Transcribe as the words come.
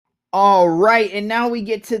All right, and now we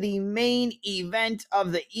get to the main event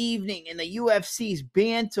of the evening in the UFC's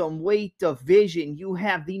bantamweight division. You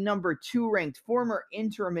have the number 2 ranked former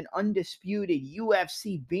interim and undisputed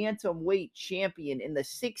UFC bantamweight champion in the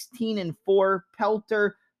 16-4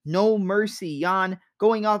 Pelter No Mercy Jan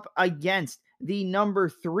going up against the number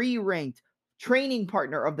 3 ranked training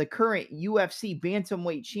partner of the current UFC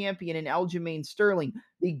bantamweight champion in Aljamain Sterling,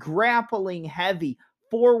 the grappling heavy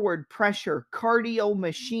forward pressure cardio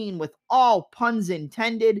machine with all puns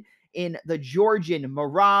intended in the Georgian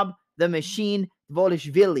Merab the Machine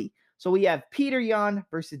Dvalishvili. So we have Peter Yan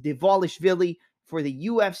versus Dvalishvili for the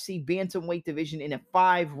UFC bantamweight division in a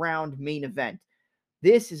 5-round main event.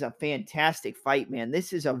 This is a fantastic fight, man.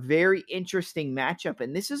 This is a very interesting matchup,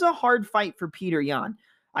 and this is a hard fight for Peter Yan.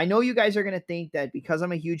 I know you guys are going to think that because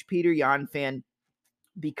I'm a huge Peter Yan fan,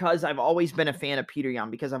 because I've always been a fan of Peter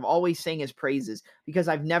Yan, because I've always sang his praises, because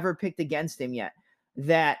I've never picked against him yet,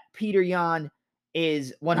 that Peter Yan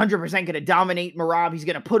is 100% going to dominate Merab. He's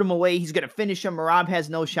going to put him away. He's going to finish him. Merab has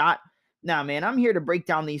no shot. Nah, man, I'm here to break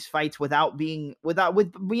down these fights being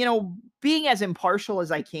as impartial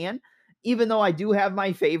as I can. Even though I do have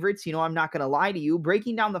my favorites, I'm not going to lie to you.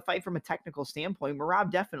 Breaking down the fight from a technical standpoint,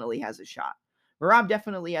 Merab definitely has a shot.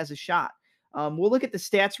 We'll look at the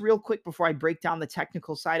stats real quick before I break down the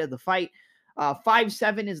technical side of the fight.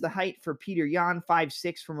 5'7" is the height for Peter Yan,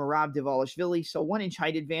 5'6" for Merab Dvalishvili, so 1-inch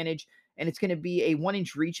height advantage, and it's going to be a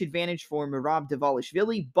 1-inch reach advantage for Merab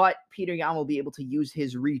Dvalishvili, but Peter Yan will be able to use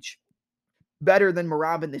his reach better than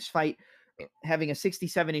Merab in this fight, having a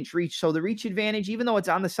 67-inch reach. So the reach advantage, even though it's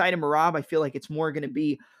on the side of Merab, I feel like it's more going to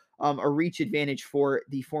be a reach advantage for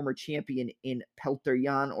the former champion in Pelter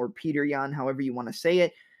Yan or Peter Yan, however you want to say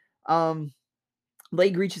it.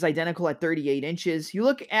 Leg reach is identical at 38 inches. You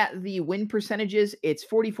look at the win percentages, it's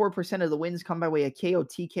 44% of the wins come by way of KO,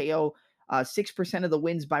 TKO, 6% of the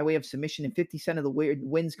wins by way of submission, and 50% of the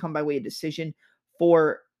wins come by way of decision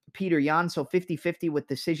for Peter Yan. So 50-50 with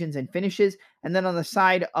decisions and finishes. And then on the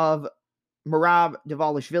side of Merab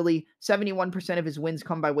Dvalishvili, 71% of his wins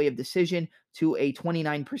come by way of decision to a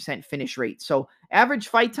 29% finish rate. So average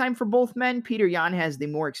fight time for both men, Peter Yan has the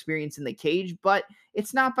more experience in the cage, but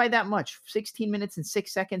it's not by that much. 16 minutes and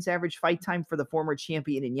 6 seconds average fight time for the former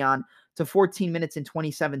champion in Yan to 14 minutes and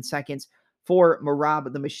 27 seconds for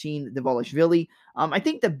Merab the Machine Dvalishvili. I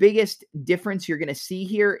think the biggest difference you're going to see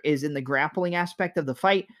here is in the grappling aspect of the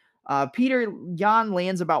fight. Peter Yan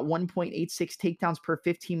lands about 1.86 takedowns per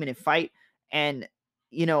 15-minute fight. And,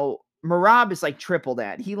 Merab is like triple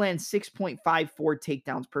that. He lands 6.54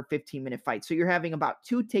 takedowns per 15-minute fight. So you're having about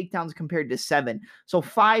 2 takedowns compared to 7. So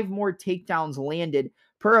 5 more takedowns landed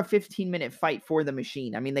per a 15-minute fight for the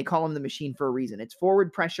Machine. I mean, they call him the Machine for a reason. It's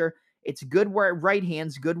forward pressure. It's good right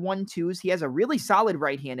hands, good 1-2s. He has a really solid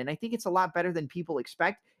right hand, and I think it's a lot better than people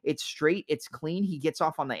expect. It's straight. It's clean. He gets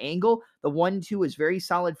off on the angle. The 1-2 is very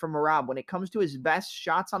solid for Merab. When it comes to his best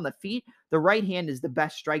shots on the feet, the right hand is the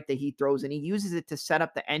best strike that he throws, and he uses it to set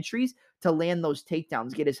up the entries to land those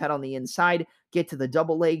takedowns, get his head on the inside, get to the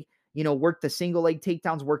double leg, work the single leg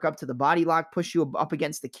takedowns, work up to the body lock, push you up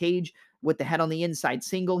against the cage with the head on the inside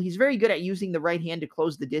single. He's very good at using the right hand to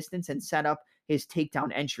close the distance and set up his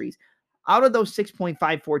takedown entries. Out of those 6.54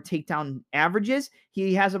 takedown averages,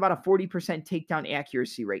 he has about a 40% takedown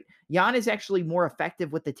accuracy rate. Yan is actually more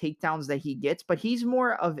effective with the takedowns that he gets, but he's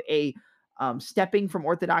more of a stepping from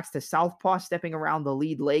orthodox to southpaw, stepping around the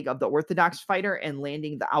lead leg of the orthodox fighter and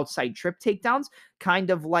landing the outside trip takedowns,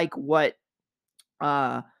 kind of like what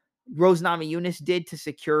Rose Namajunas did to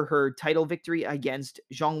secure her title victory against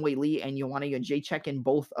Zhang Weili and Joanna Jędrzejczyk in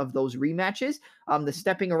both of those rematches. The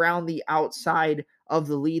stepping around the outside of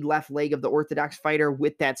the lead left leg of the orthodox fighter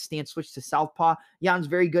with that stance switch to southpaw. Jan's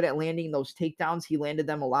very good at landing those takedowns. He landed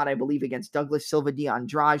them a lot, I believe, against Douglas Silva de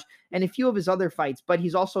Andrade and a few of his other fights, but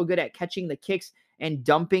he's also good at catching the kicks and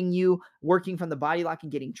dumping you, working from the body lock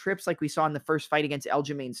and getting trips like we saw in the first fight against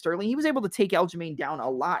Aljamain Sterling. He was able to take Aljamain down a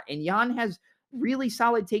lot, and Yan has really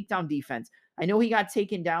solid takedown defense. I know he got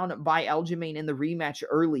taken down by Aljamain in the rematch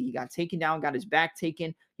early. He got taken down, got his back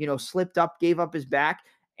taken, slipped up, gave up his back,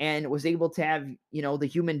 and was able to have, the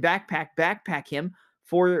human backpack him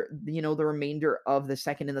for, the remainder of the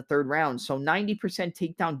second and the third round. So 90%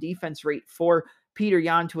 takedown defense rate for Peter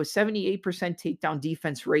Yan to a 78% takedown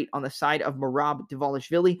defense rate on the side of Merab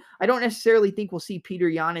Dvalishvili. I don't necessarily think we'll see Peter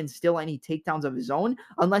Yan instill any takedowns of his own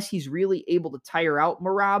unless he's really able to tire out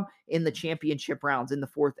Merab in the championship rounds, in the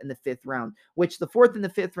 4th and the 5th round, which the 4th and the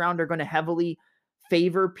 5th round are going to heavily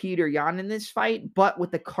favor Peter Yan in this fight. But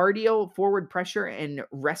with the cardio, forward pressure, and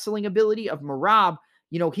wrestling ability of Merab,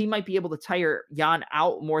 he might be able to tire Yan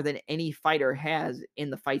out more than any fighter has in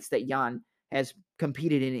the fights that Yan has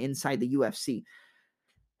competed in inside the UFC.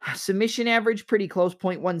 Submission average, pretty close,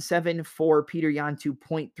 0.17 for Peter Yan to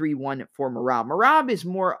 0.31 for Merab. Merab is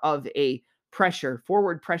more of a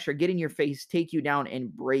forward pressure, get in your face, take you down,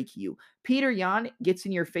 and break you. Peter Yan gets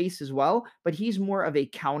in your face as well, but he's more of a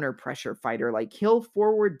counter pressure fighter. Like, he'll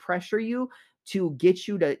forward pressure you to get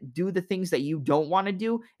you to do the things that you don't want to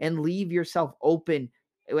do and leave yourself open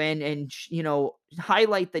and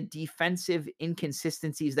highlight the defensive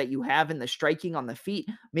inconsistencies that you have in the striking on the feet,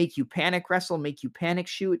 make you panic wrestle, make you panic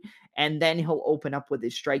shoot, and then he'll open up with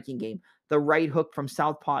his striking game. The right hook from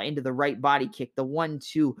southpaw into the right body kick, the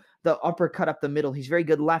 1-2, the uppercut up the middle. He's very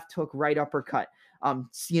good left hook, right uppercut.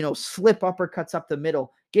 Slip uppercuts up the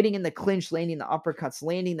middle, getting in the clinch, landing the uppercuts,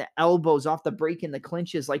 landing the elbows off the break in the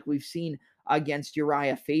clinches like we've seen against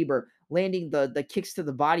Uriah Faber. Landing the kicks to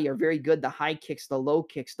the body are very good. The high kicks, the low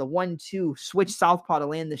kicks, the 1-2, switch southpaw to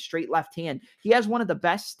land the straight left hand. He has one of the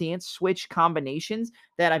best stance switch combinations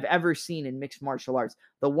that I've ever seen in mixed martial arts.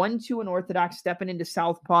 The 1-2 in orthodox, stepping into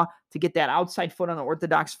southpaw to get that outside foot on the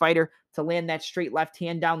orthodox fighter to land that straight left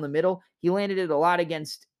hand down the middle. He landed it a lot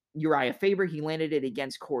against Uriah Faber. He landed it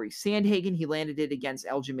against Corey Sandhagen. He landed it against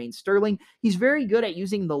Aljamain Sterling. He's very good at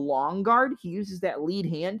using the long guard. He uses that lead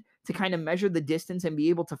hand to kind of measure the distance and be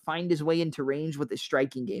able to find his way into range with his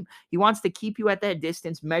striking game. He wants to keep you at that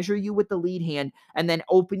distance, measure you with the lead hand, and then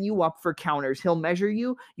open you up for counters. He'll measure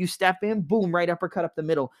you, you step in, boom, right uppercut up the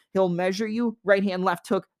middle. He'll measure you, right hand, left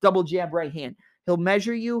hook, double jab, right hand. He'll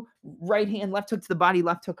measure you, right hand, left hook to the body,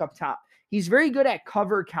 left hook up top. He's very good at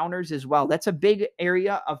cover counters as well. That's a big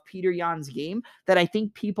area of Peter Yan's game that I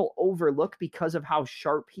think people overlook because of how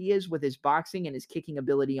sharp he is with his boxing and his kicking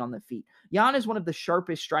ability on the feet. Yan is one of the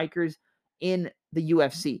sharpest strikers in the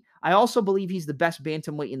UFC. I also believe he's the best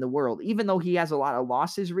bantamweight in the world, even though he has a lot of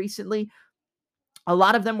losses recently. A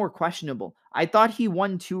lot of them were questionable. I thought he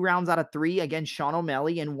won 2 rounds out of 3 against Sean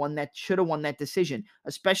O'Malley and should have won that decision,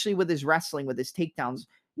 especially with his wrestling, with his takedowns,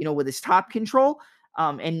 with his top control.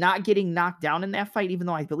 And not getting knocked down in that fight, even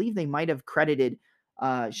though I believe they might have credited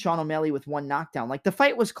Sean O'Malley with 1 knockdown. Like, the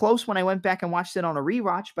fight was close when I went back and watched it on a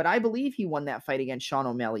rewatch, but I believe he won that fight against Sean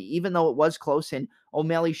O'Malley, even though it was close and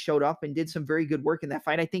O'Malley showed up and did some very good work in that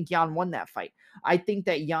fight. I think Yan won that fight. I think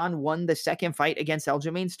that Yan won the second fight against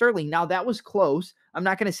Aljamain Sterling. Now, that was close. I'm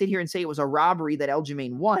not going to sit here and say it was a robbery that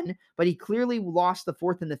Aljamain won, but he clearly lost the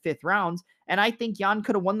 4th and the 5th rounds, and I think Yan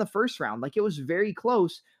could have won the first round. Like, it was very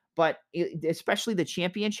close. But especially the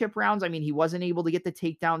championship rounds, I mean, he wasn't able to get the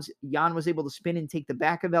takedowns. Yan was able to spin and take the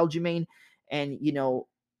back of Aljamain and,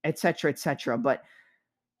 et cetera, et cetera. But,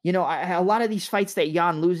 a lot of these fights that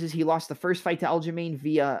Yan loses, he lost the first fight to Aljamain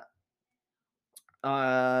via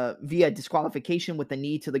disqualification with the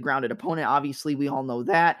knee to the grounded opponent. Obviously, we all know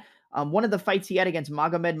that. One of the fights he had against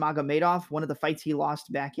Magomed Magomedov, one of the fights he lost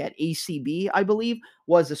back at ACB, I believe,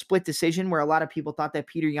 was a split decision where a lot of people thought that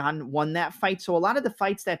Peter Yan won that fight. So a lot of the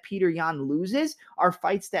fights that Peter Yan loses are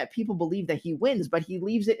fights that people believe that he wins, but he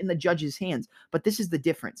leaves it in the judge's hands. But this is the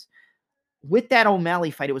difference. With that O'Malley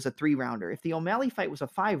fight, it was a 3-rounder. If the O'Malley fight was a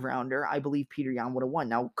 5-rounder, I believe Peter Yan would have won.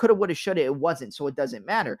 Now, coulda, woulda, shoulda, it wasn't, so it doesn't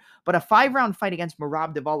matter. But a 5-round fight against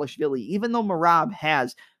Merab Dvalishvili, even though Merab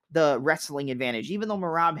has the wrestling advantage, even though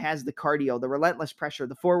Merab has the cardio, the relentless pressure,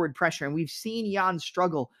 the forward pressure, and we've seen Yan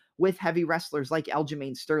struggle with heavy wrestlers like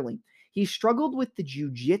Aljamain Sterling. He struggled with the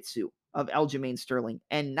jiu-jitsu of Aljamain Sterling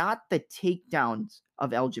and not the takedowns of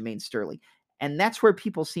Aljamain Sterling. And that's where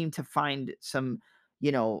people seem to find some,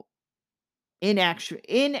 inaccurate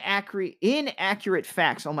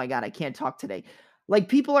facts. Oh my God, I can't talk today. Like,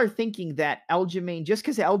 people are thinking that Aljamain, just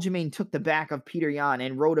because Aljamain took the back of Peter Yan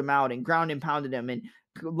and rode him out and ground and pounded him and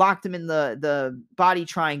locked him in the body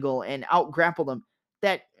triangle and out grappled him,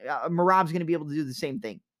 that Merab's going to be able to do the same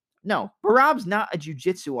thing. No, Merab's not a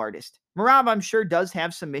jiu-jitsu artist. Merab, I'm sure, does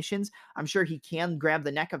have submissions. I'm sure he can grab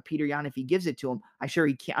the neck of Peter Yan if he gives it to him. I'm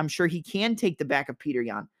sure he can take the back of Peter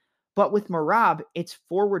Yan. But with Merab, it's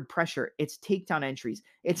forward pressure, it's takedown entries,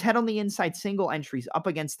 it's head on the inside single entries up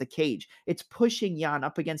against the cage, it's pushing Yan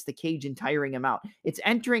up against the cage and tiring him out, it's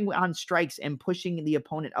entering on strikes and pushing the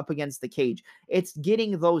opponent up against the cage, it's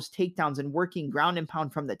getting those takedowns and working ground and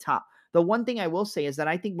pound from the top. The one thing I will say is that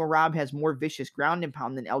I think Merab has more vicious ground and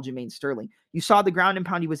pound than Aljamain Sterling. You saw the ground and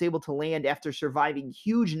pound he was able to land after surviving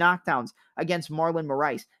huge knockdowns against Marlon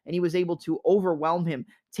Moraes, and he was able to overwhelm him,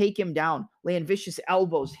 take him down, land vicious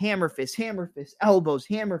elbows, hammer fist, elbows,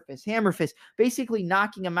 hammer fist, basically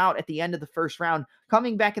knocking him out at the end of the first round,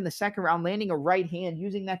 coming back in the second round, landing a right hand,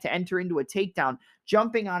 using that to enter into a takedown,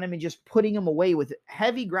 jumping on him and just putting him away with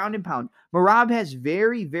heavy ground and pound. Merab has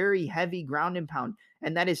very, very heavy ground and pound.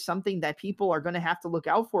 And that is something that people are going to have to look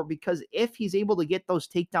out for, because if he's able to get those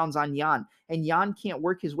takedowns on Yan and Yan can't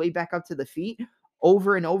work his way back up to the feet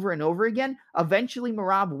over and over and over again, eventually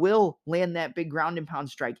Merab will land that big ground and pound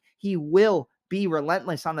strike. He will be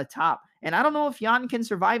relentless on the top. And I don't know if Yan can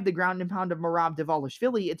survive the ground and pound of Merab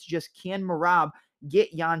Dvalishvili. It's just, can Merab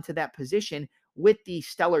get Yan to that position with the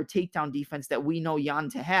stellar takedown defense that we know Yan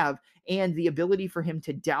to have, and the ability for him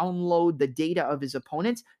to download the data of his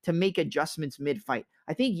opponents to make adjustments mid-fight.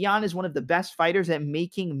 I think Yan is one of the best fighters at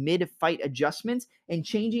making mid-fight adjustments and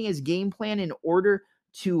changing his game plan in order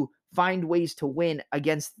to find ways to win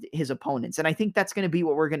against his opponents. And I think that's going to be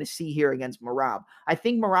what we're going to see here against Merab. I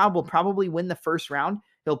think Merab will probably win the first round.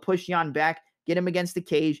 He'll push Yan back, get him against the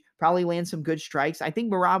cage, probably land some good strikes. I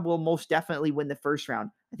think Merab will most definitely win the first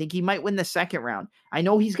round. I think he might win the second round. I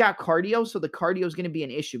know he's got cardio, so the cardio is going to be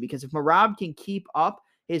an issue, because if Merab can keep up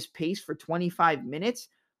his pace for 25 minutes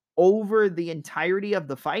over the entirety of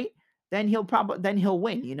the fight, then he'll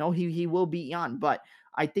win. He will beat Yan. But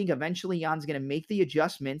I think eventually Yan's going to make the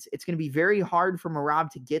adjustments. It's going to be very hard for Merab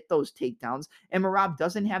to get those takedowns, and Merab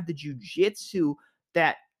doesn't have the jiu-jitsu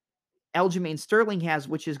that Aljamain Sterling has,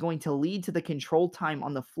 which is going to lead to the control time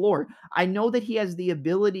on the floor. I know that he has the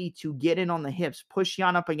ability to get in on the hips, push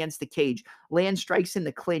Yan up against the cage, land strikes in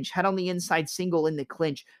the clinch, head on the inside single in the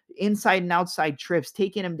clinch, inside and outside trips,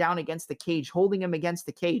 taking him down against the cage, holding him against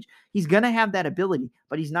the cage. He's going to have that ability,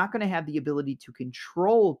 but he's not going to have the ability to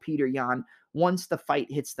control Petr Yan once the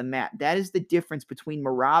fight hits the mat. That is the difference between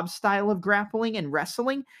Merab's style of grappling and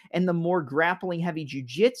wrestling and the more grappling heavy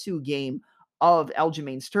jiu-jitsu game of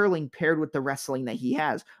Aljamain Sterling paired with the wrestling that he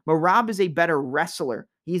has. Merab is a better wrestler.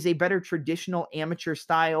 He's a better traditional amateur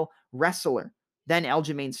style wrestler than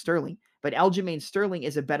Aljamain Sterling. But Aljamain Sterling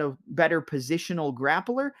is a better positional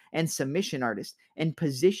grappler and submission artist. And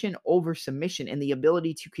position over submission and the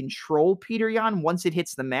ability to control Petr Yan once it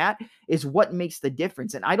hits the mat is what makes the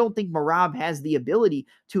difference. And I don't think Merab has the ability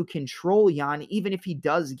to control Yan, even if he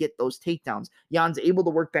does get those takedowns. Yan's able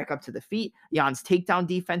to work back up to the feet. Yan's takedown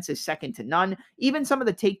defense is second to none. Even some of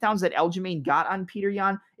the takedowns that Aljamain got on Petr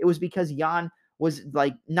Yan, it was because Yan was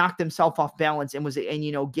knocked himself off balance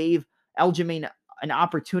and gave Aljamain an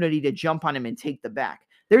opportunity to jump on him and take the back.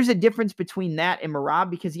 There's a difference between that and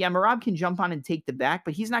Merab, because Merab can jump on and take the back,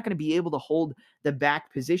 but he's not going to be able to hold the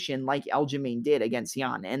back position like Aljamain did against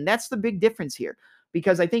Yan. And that's the big difference here,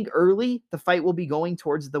 because I think early the fight will be going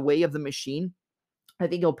towards the way of the machine. I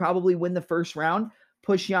think he'll probably win the first round,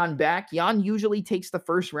 push Yan back. Yan usually takes the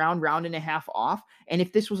first round and a half off. And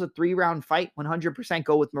if this was a 3-round fight, 100%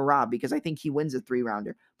 go with Merab, because I think he wins a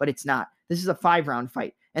 3-rounder, but it's not. This is a 5-round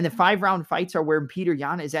fight. And the 5-round fights are where Petr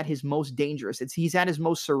Yan is at his most dangerous. He's at his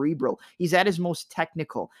most cerebral. He's at his most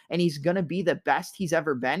technical. And he's going to be the best he's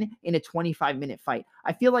ever been in a 25-minute fight.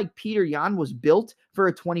 I feel like Petr Yan was built for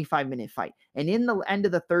a 25-minute fight. And in the end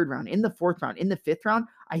of the 3rd round, in the 4th round, in the 5th round,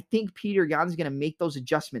 I think Petr Yan's going to make those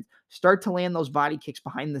adjustments, start to land those body kicks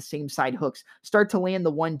behind the same side hooks, start to land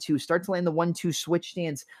the 1-2, start to land the 1-2 switch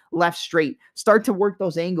stance left straight, start to work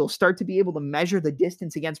those angles, start to be able to measure the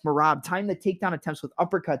distance against Merab, time the takedown attempts with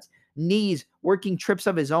uppercuts, knees, working trips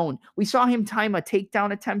of his own. We saw him time a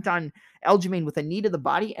takedown attempt on Aljamain with a knee to the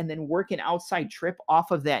body and then work an outside trip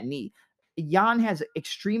off of that knee. Yan has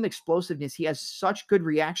extreme explosiveness. He has such good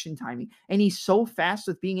reaction timing, and he's so fast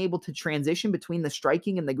with being able to transition between the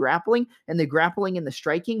striking and the grappling and the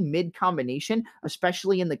striking mid combination,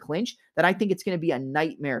 especially in the clinch, that I think it's going to be a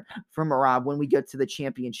nightmare for Merab when we get to the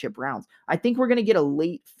championship rounds. I think we're going to get a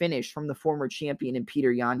late finish from the former champion in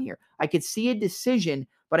Petr Yan here. I could see a decision,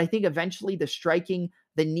 but I think eventually the striking,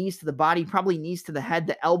 the knees to the body, probably knees to the head,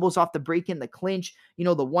 the elbows off the break in the clinch, the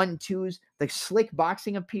 1-2s, the slick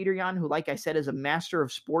boxing of Petr Yan, who, like I said, is a master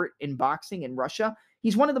of sport in boxing in Russia.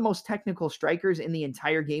 He's one of the most technical strikers in the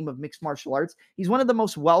entire game of mixed martial arts. He's one of the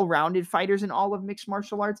most well-rounded fighters in all of mixed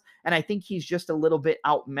martial arts, and I think he's just a little bit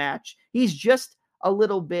outmatched. He's just a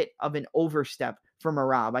little bit of an overstep for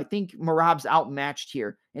Merab. I think Merab's outmatched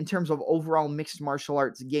here in terms of overall mixed martial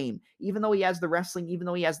arts game. Even though he has the wrestling, even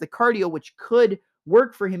though he has the cardio, which could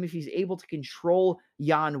work for him if he's able to control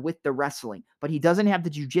Yan with the wrestling. But he doesn't have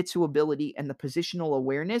the jiu-jitsu ability and the positional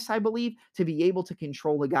awareness, I believe, to be able to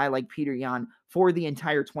control a guy like Petr Yan for the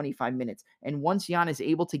entire 25 minutes. And once Yan is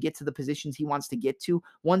able to get to the positions he wants to get to,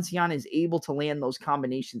 once Yan is able to land those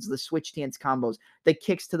combinations, the switch stance combos, the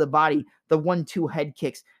kicks to the body, the 1-2 head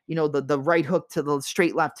kicks, the right hook to the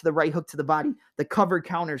straight left, to the right hook to the body, the cover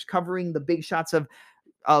counters, covering the big shots of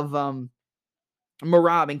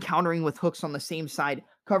Merab and countering with hooks on the same side,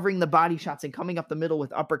 covering the body shots and coming up the middle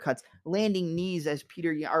with uppercuts, landing knees as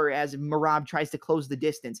Merab tries to close the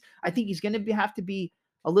distance. I think he's going to have to be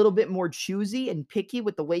a little bit more choosy and picky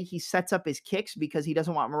with the way he sets up his kicks because he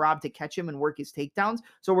doesn't want Merab to catch him and work his takedowns.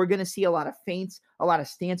 So we're going to see a lot of feints, a lot of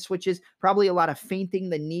stance switches, probably a lot of feinting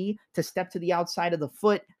the knee to step to the outside of the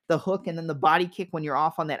foot, the hook, and then the body kick when you're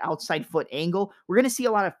off on that outside foot angle. We're going to see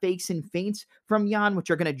a lot of fakes and feints from Jan,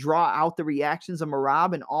 which are going to draw out the reactions of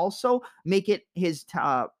Merab and also make it his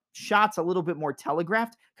shots a little bit more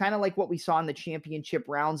telegraphed, kind of like what we saw in the championship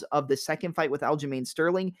rounds of the second fight with Aljamain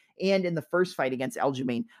Sterling and in the first fight against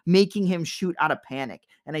Aljamain, making him shoot out of panic.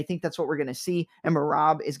 And I think that's what we're going to see. And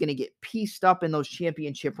Merab is going to get pieced up in those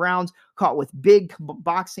championship rounds, caught with big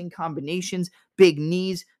boxing combinations, big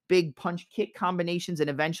knees, big punch kick combinations, and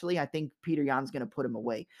eventually I think Peter Yan's going to put him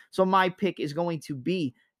away. So my pick is going to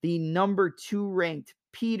be the number 2 ranked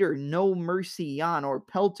Peter No Mercy Yan, or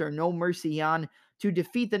Pelter No Mercy Yan, to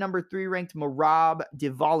defeat the number 3 ranked Merab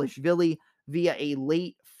Dvalishvili via a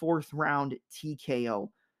late 4th round TKO.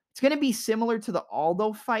 It's going to be similar to the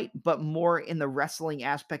Aldo fight, but more in the wrestling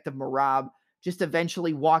aspect of Merab, just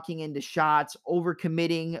eventually walking into shots,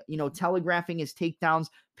 overcommitting, telegraphing his takedowns,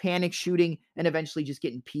 panic shooting, and eventually just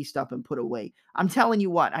getting pieced up and put away. I'm telling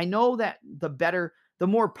you what, I know that the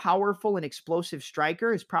more powerful and explosive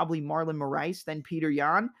striker is probably Marlon Moraes than Peter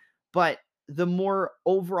Yan, but the more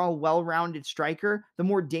overall well-rounded striker, the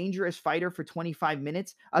more dangerous fighter for 25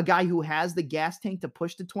 minutes, a guy who has the gas tank to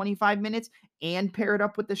push to 25 minutes and pair it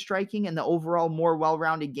up with the striking and the overall more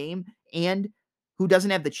well-rounded game, and who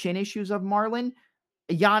doesn't have the chin issues of Marlon.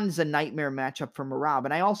 Yan is a nightmare matchup for Merab.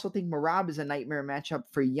 And I also think Merab is a nightmare matchup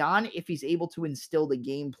for Yan if he's able to instill the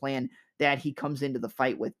game plan that he comes into the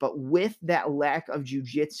fight with. But with that lack of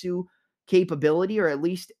jiu-jitsu capability, or at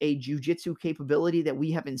least a jiu-jitsu capability that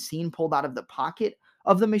we haven't seen pulled out of the pocket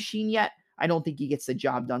of the machine yet, I don't think he gets the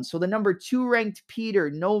job done. So the number 2 ranked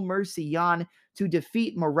Peter No Mercy Yan to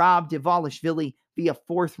defeat Merab Dvalishvili via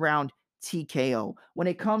 4th round TKO. When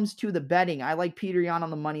it comes to the betting, I like Peter Yan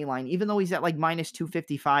on the money line. Even though he's at like minus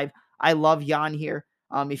 255, I love Yan here.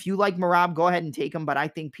 If you like Merab, go ahead and take him, but I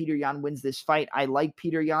think Peter Yan wins this fight. I like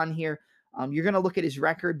Peter Yan here. You're going to look at his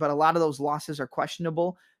record, but a lot of those losses are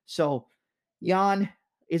questionable. So Yan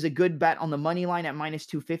is a good bet on the money line at minus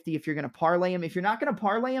 250 if you're going to parlay him. If you're not going to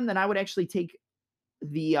parlay him, then I would actually take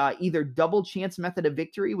the either double chance method of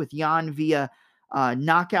victory with Yan via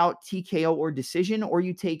knockout, TKO, or decision, or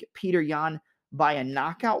you take Peter Yan by a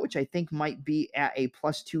knockout, which I think might be at a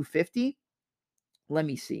plus 250. Let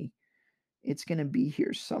me see. It's going to be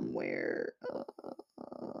here somewhere.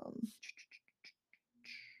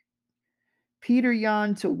 Peter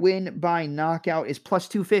Yan to win by knockout is plus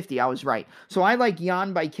 250. I was right. So I like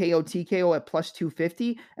Yan by KO TKO at plus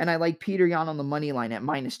 250, and I like Peter Yan on the money line at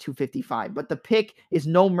minus 255. But the pick is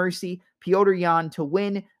No Mercy, Petr Yan to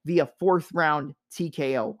win via 4th round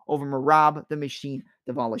TKO over Merab the Machine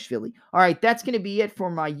Dvalishvili. All right, that's going to be it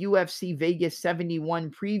for my UFC Vegas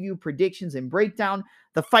 71 preview, predictions, and breakdown.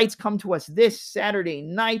 The fights come to us this Saturday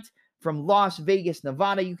night from Las Vegas,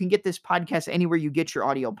 Nevada. You can get this podcast anywhere you get your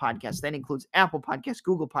audio podcasts. That includes Apple Podcasts,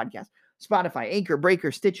 Google Podcasts, Spotify, Anchor,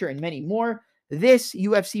 Breaker, Stitcher, and many more. This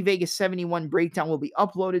UFC Vegas 71 breakdown will be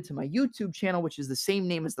uploaded to my YouTube channel, which is the same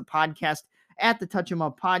name as the podcast, at the Touch 'Em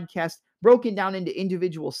Up Podcast, broken down into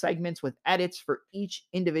individual segments with edits for each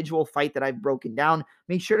individual fight that I've broken down.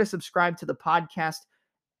 Make sure to subscribe to the podcast,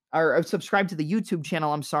 or subscribe to the YouTube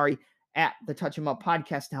channel, at the Touch 'Em Up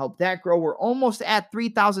Podcast to help that grow. We're almost at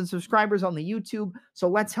 3,000 subscribers on the YouTube, so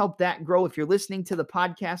let's help that grow. If you're listening to the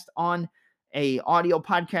podcast on a audio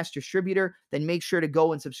podcast distributor, then make sure to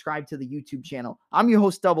go and subscribe to the YouTube channel. I'm your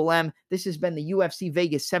host, Double M. This has been the UFC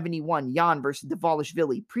Vegas 71 Yan versus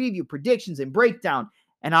Dvalishvili preview, predictions, and breakdown,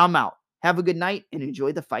 and I'm out. Have a good night and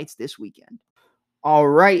enjoy the fights this weekend. All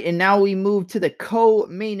right, and now we move to the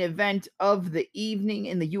co-main event of the evening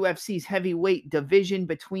in the UFC's heavyweight division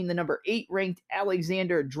between the number 8 ranked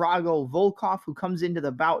Alexander Drago Volkov, who comes into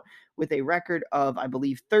the bout with a record of, I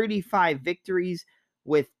believe, 35 victories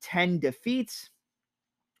with 10 defeats.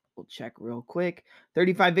 We'll check real quick.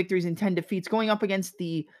 35 victories and 10 defeats, going up against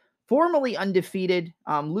the formerly undefeated,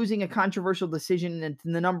 losing a controversial decision in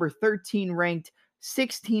the number 13 ranked,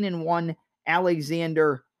 16-1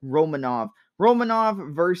 Alexander Romanov.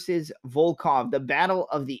 Romanov versus Volkov, the battle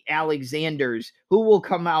of the Alexanders. Who will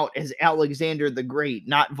come out as Alexander the Great,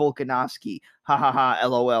 not Volkanovski? Ha ha ha,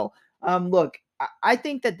 LOL. Look, I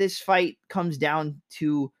think that this fight comes down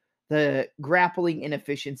to the grappling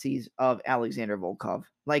inefficiencies of Alexander Volkov.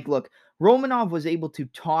 Like, look, Romanov was able to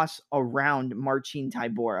toss around Marcin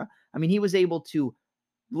Tybura. I mean, he was able to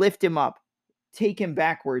lift him up, take him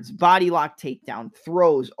backwards, body lock takedown,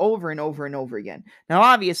 throws over and over and over again. Now,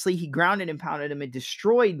 obviously, he grounded and pounded him and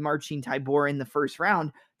destroyed Marcin Tybura in the first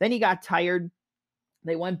round. Then he got tired,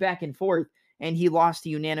 They went back and forth, and he lost a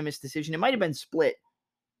unanimous decision. It might have been split.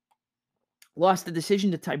 Lost the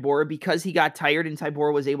decision to Tybura because he got tired and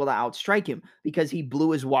Tybura was able to outstrike him because he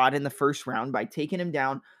blew his wad in the first round by taking him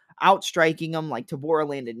down, outstriking him. Like, Tybura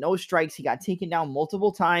landed no strikes. He got taken down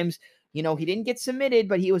multiple times. You know, he didn't get submitted,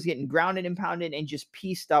 but he was getting grounded and pounded and just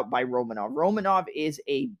pieced up by Romanov. Romanov is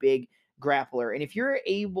a big grappler. And if you're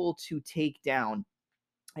able to take down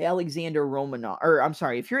Alexander Romanov, or I'm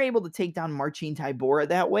sorry, if you're able to take down Marcin Tybura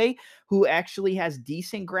that way, who actually has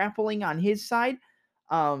decent grappling on his side,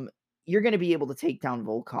 um, you're going to be able to take down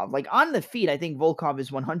Volkov. Like, on the feet, I think Volkov is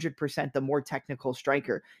 100% the more technical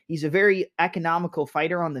striker. He's a very economical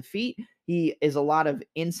fighter on the feet. He is a lot of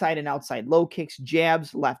inside and outside low kicks,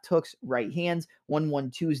 jabs, left hooks, right hands,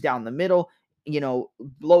 1-1-2s down the middle, you know,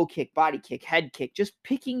 low kick, body kick, head kick, just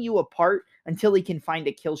picking you apart until he can find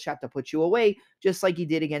a kill shot to put you away, just like he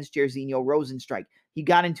did against Jairzinho Rozenstruik. He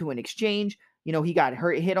got into an exchange. You know, he got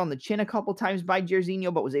hit on the chin a couple times by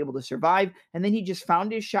Jairzinho, but was able to survive. And then he just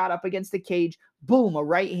found his shot up against the cage. Boom, a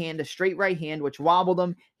right hand, a straight right hand, which wobbled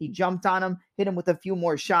him. He jumped on him, hit him with a few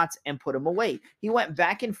more shots, and put him away. He went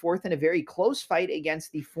back and forth in a very close fight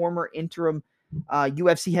against the former interim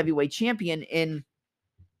UFC heavyweight champion in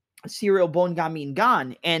Cyril Bongamin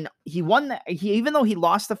Gan, and he won that. Even though he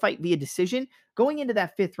lost the fight via decision, going into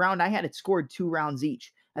that fifth round, I had it scored 2 rounds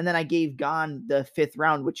each. And then I gave Gan the fifth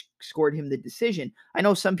round, which scored him the decision. I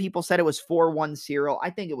know some people said it was 4-1 Cyril. I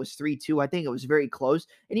think it was 3-2. I think it was very close.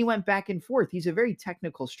 And he went back and forth. He's a very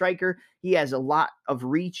technical striker. He has a lot of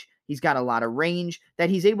reach. He's got a lot of range that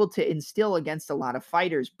he's able to instill against a lot of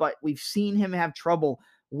fighters. But we've seen him have trouble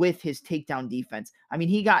with his takedown defense. I mean,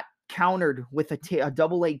 he got countered with a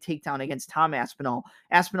double leg takedown against Tom Aspinall.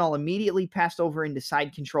 Aspinall immediately passed over into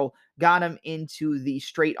side control, got him into the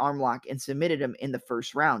straight arm lock, and submitted him in the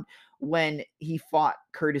first round. When he fought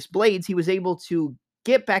Curtis Blades, he was able to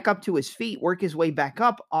get back up to his feet, work his way back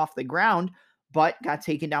up off the ground, but got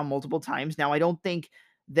taken down multiple times. Now, I don't think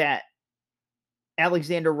that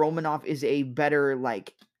Alexander Romanov is a better,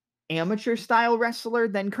 like, amateur style wrestler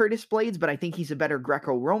than Curtis Blades, but I think he's a better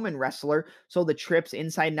Greco-Roman wrestler. So the trips,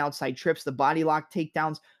 inside and outside trips, the body lock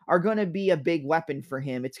takedowns are going to be a big weapon for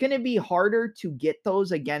him. It's going to be harder to get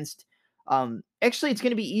those against actually, it's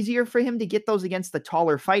going to be easier for him to get those against the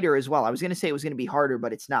taller fighter as well. I was going to say it was going to be harder,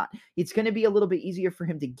 but it's not. It's going to be a little bit easier for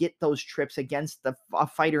him to get those trips against a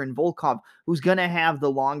fighter in Volkov who's going to have the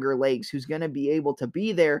longer legs, who's going to be able to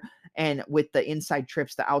be there and with the inside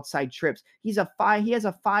trips, the outside trips. He has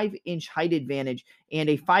a 5-inch height advantage and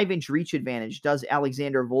a 5-inch reach advantage, does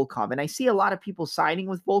Alexander Volkov. And I see a lot of people siding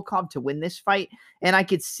with Volkov to win this fight, and I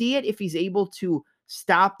could see it if he's able to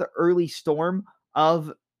stop the early storm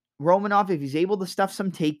of Romanov. If he's able to stuff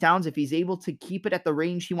some takedowns, if he's able to keep it at the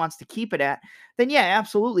range he wants to keep it at, then yeah,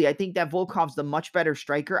 absolutely. I think that Volkov's the much better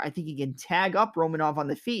striker. I think he can tag up Romanov on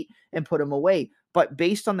the feet and put him away. But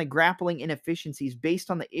based on the grappling inefficiencies,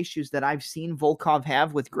 based on the issues that I've seen Volkov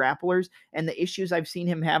have with grapplers and the issues I've seen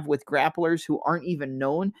him have with grapplers who aren't even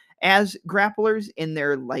known as grapplers in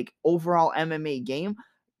their like overall MMA game,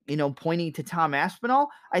 you know, pointing to Tom Aspinall,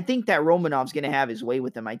 I think that Romanov's going to have his way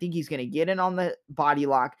with him. I think he's going to get in on the body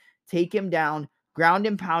lock, take him down, ground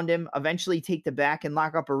and pound him, eventually take the back and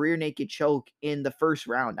lock up a rear naked choke in the first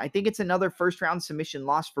round. I think it's another first round submission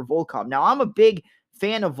loss for Volkov. Now, I'm a big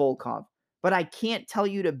fan of Volkov, but I can't tell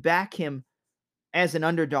you to back him as an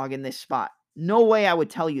underdog in this spot. No way I would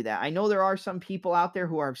tell you that. I know there are some people out there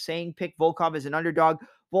who are saying pick Volkov as an underdog.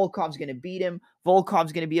 Volkov's going to beat him.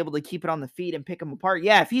 Volkov's going to be able to keep it on the feet and pick him apart.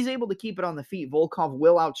 Yeah, if he's able to keep it on the feet, Volkov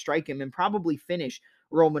will outstrike him and probably finish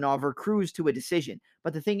Romanov or cruise to a decision.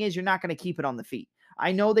 But the thing is, you're not going to keep it on the feet.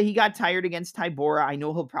 I know that he got tired against Tybura. I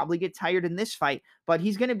know he'll probably get tired in this fight, but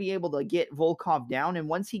he's going to be able to get Volkov down. And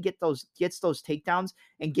once he gets those takedowns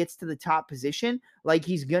and gets to the top position, like,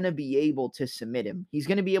 he's going to be able to submit him. He's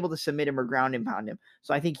going to be able to submit him or ground and pound him.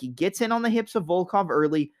 So I think he gets in on the hips of Volkov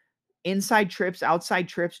early, inside trips, outside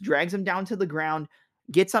trips, drags him down to the ground,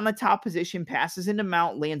 gets on the top position, passes into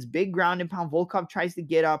mount, lands big ground and pound. Volkov tries to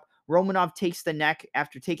get up. Romanov takes the neck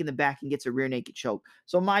after taking the back and gets a rear naked choke.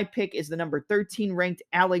 So my pick is the number 13 ranked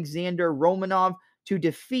Alexander Romanov to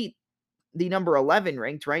defeat the number 11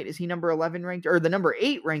 ranked, right? Is he number 11 ranked? Or the number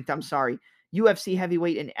 8 ranked, I'm sorry, UFC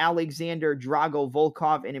heavyweight and Alexander Drago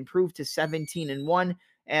Volkov, and improve to 17-1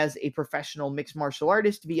 as a professional mixed martial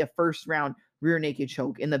artist via first round rear naked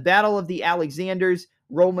choke. In the battle of the Alexanders,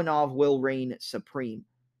 Romanov will reign supreme.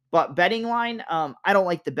 But betting line, I don't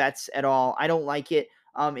like the bets at all. I don't like it.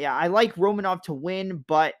 Yeah, I like Romanov to win,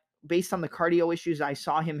 but based on the cardio issues I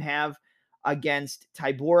saw him have against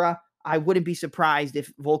Tybura, I wouldn't be surprised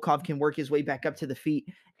if Volkov can work his way back up to the feet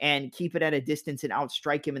and keep it at a distance and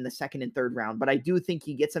outstrike him in the second and third round. But I do think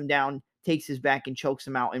he gets him down, takes his back, and chokes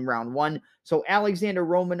him out in round one. So Alexander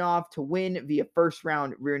Romanov to win via first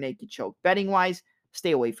round rear naked choke. Betting wise,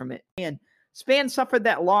 stay away from it. And Spann suffered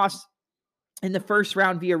that loss in the first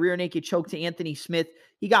round via rear naked choke to Anthony Smith.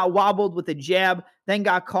 He got wobbled with a jab, then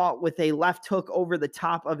got caught with a left hook over the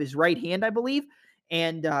top of his right hand, I believe.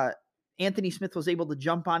 And Anthony Smith was able to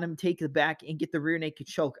jump on him, take the back, and get the rear naked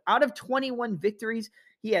choke. Out of 21 victories,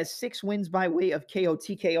 he has 6 wins by way of KO,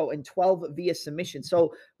 TKO, and 12 via submission.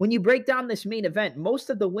 So when you break down this main event,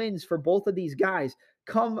 most of the wins for both of these guys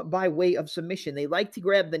come by way of submission. They like to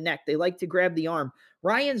grab the neck. They like to grab the arm.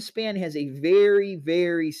 Ryan Spann has a very,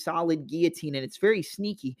 very solid guillotine, and it's very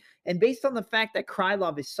sneaky. And based on the fact that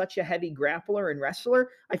Krylov is such a heavy grappler and wrestler,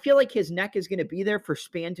 I feel like his neck is going to be there for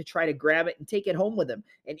Spann to try to grab it and take it home with him.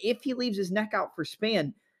 And if he leaves his neck out for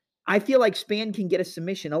Spann, I feel like Spann can get a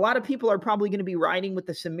submission. A lot of people are probably going to be riding with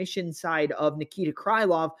the submission side of Nikita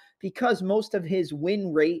Krylov because most of his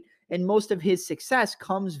win rate and most of his success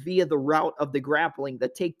comes via the route of the grappling, the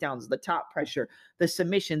takedowns, the top pressure, the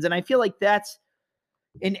submissions. And I feel like that's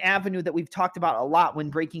an avenue that we've talked about a lot when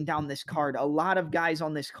breaking down this card. A lot of guys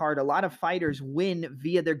on this card, a lot of fighters win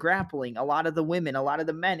via their grappling. A lot of the women, a lot of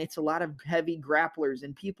the men, it's a lot of heavy grapplers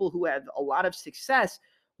and people who have a lot of success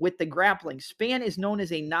with the grappling. Spann is known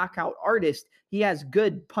as a knockout artist. He has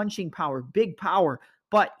good punching power, big power,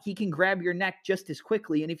 but he can grab your neck just as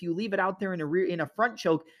quickly. And if you leave it out there in a front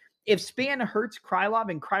choke, if Spann hurts Krylov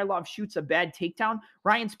and Krylov shoots a bad takedown,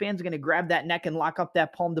 Ryan Spann's going to grab that neck and lock up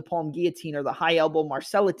that palm-to-palm guillotine or the high elbow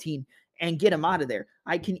Marcellitine and get him out of there.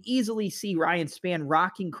 I can easily see Ryan Spann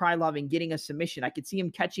rocking Krylov and getting a submission. I could see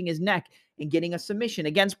him catching his neck and getting a submission.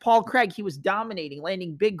 Against Paul Craig, he was dominating,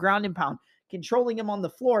 landing big ground and pound, controlling him on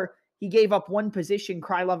the floor. He gave up one position.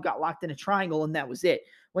 Krylov got locked in a triangle, and that was it.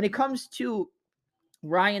 When it comes to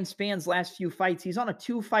Ryan Spann's last few fights, he's on a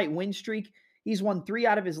 2-fight win streak. He's won 3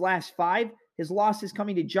 out of his last 5. His loss is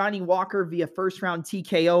coming to Johnny Walker via first-round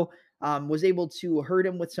TKO. Was able to hurt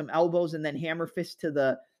him with some elbows and then hammer fist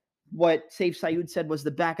to what Sayif Saud said was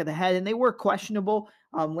the back of the head. And they were questionable,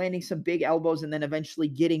 landing some big elbows and then eventually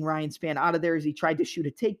getting Ryan Spann out of there as he tried to shoot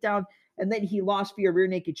a takedown. And then he lost via rear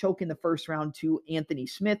naked choke in the first round to Anthony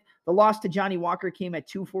Smith. The loss to Johnny Walker came at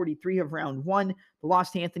 2:43 of round 1. The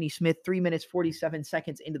loss to Anthony Smith, 3 minutes, 47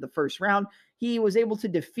 seconds into the first round. He was able to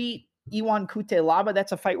defeat Ion Cutelaba.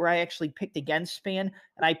 That's a fight where I actually picked against Spann,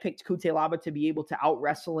 and I picked Cutelaba to be able to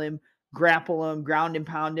out-wrestle him, grapple him, ground and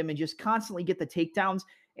pound him, and just constantly get the takedowns.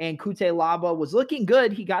 And Cutelaba was looking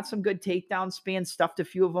good. He got some good takedowns. Spann stuffed a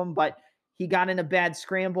few of them, but he got in a bad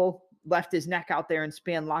scramble, left his neck out there, and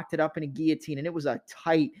Spann locked it up in a guillotine, and it was a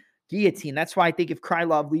tight guillotine. That's why I think if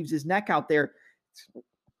Krylov leaves his neck out there,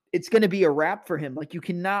 it's going to be a wrap for him. Like, you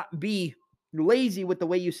cannot be lazy with the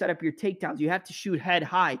way you set up your takedowns. You have to shoot head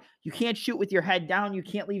high. You can't shoot with your head down. You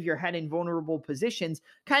can't leave your head in vulnerable positions.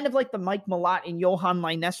 Kind of like the Mike Malott and Johan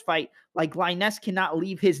Lainez fight. Like, Lainez cannot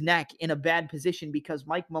leave his neck in a bad position because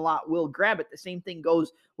Mike Malott will grab it. The same thing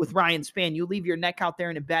goes with Ryan Spann. You leave your neck out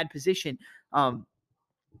there in a bad position,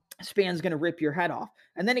 Spann's going to rip your head off.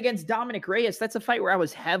 And then against Dominic Reyes, that's a fight where I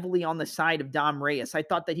was heavily on the side of Dom Reyes. I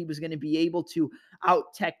thought that he was going to be able to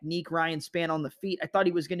out-technique Ryan Spann on the feet. I thought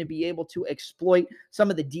he was going to be able to exploit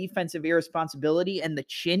some of the defensive irresponsibility and the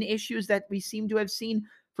chin issues that we seem to have seen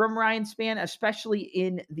from Ryan Spann, especially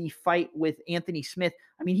in the fight with Anthony Smith.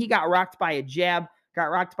 I mean, he got rocked by a jab, got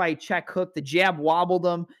rocked by a check hook. The jab wobbled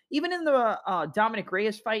him. Even in the Dominic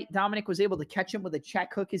Reyes fight, Dominic was able to catch him with a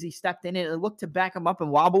check hook as he stepped in, and it looked to back him up and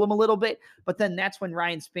wobble him a little bit. But then that's when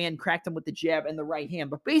Ryan Spann cracked him with the jab and the right hand,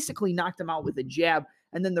 but basically knocked him out with a jab.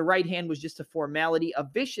 And then the right hand was just a formality, a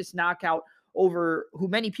vicious knockout over who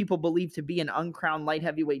many people believe to be an uncrowned light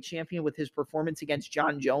heavyweight champion with his performance against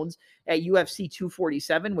John Jones at UFC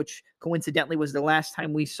 247, which coincidentally was the last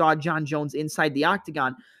time we saw John Jones inside the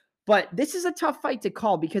octagon. But this is a tough fight to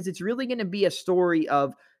call because it's really going to be a story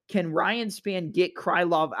of, can Ryan Spann get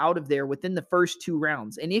Krylov out of there within the first 2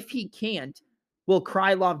 rounds? And if he can't, will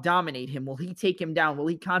Krylov dominate him? Will he take him down? Will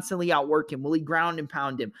he constantly outwork him? Will he ground and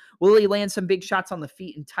pound him? Will he land some big shots on the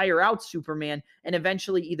feet and tire out Superman and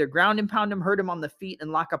eventually either ground and pound him, hurt him on the feet,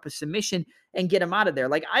 and lock up a submission and get him out of there?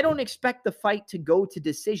 Like, I don't expect the fight to go to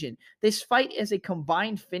decision. This fight is a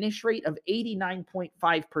combined finish rate of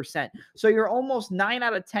 89.5%. So you're almost 9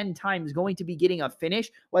 out of 10 times going to be getting a finish,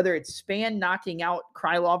 whether it's Spann knocking out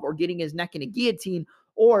Krylov or getting his neck in a guillotine,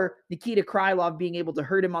 or Nikita Krylov being able to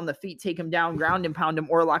hurt him on the feet, take him down, ground and pound him,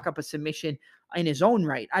 or lock up a submission in his own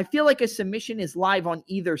right. I feel like a submission is live on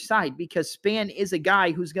either side because Spann is a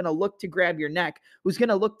guy who's going to look to grab your neck, who's going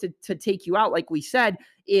to look to take you out, like we said,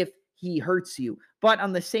 if he hurts you. But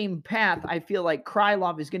on the same path, I feel like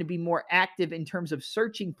Krylov is going to be more active in terms of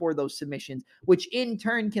searching for those submissions, which in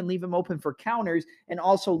turn can leave him open for counters and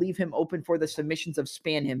also leave him open for the submissions of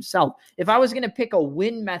Spann himself. If I was going to pick a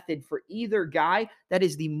win method for either guy, that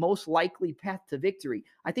is the most likely path to victory.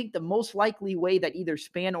 I think the most likely way that either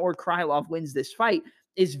Spann or Krylov wins this fight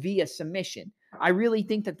is via submission. I really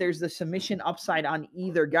think that there's the submission upside on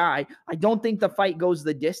either guy. I don't think the fight goes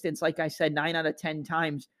the distance. Like I said, 9 out of 10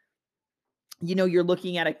 times, you're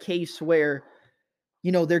looking at a case where,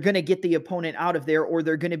 they're going to get the opponent out of there or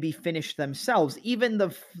they're going to be finished themselves. Even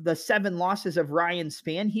the 7 losses of Ryan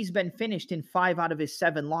Spann, he's been finished in 5 out of his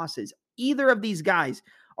 7 losses. Either of these guys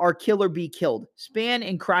are kill or be killed. Spann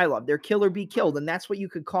and Krylov, they're kill or be killed. And that's what you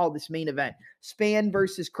could call this main event. Spann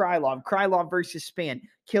versus Krylov, Krylov versus Spann,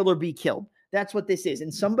 kill or be killed. That's what this is.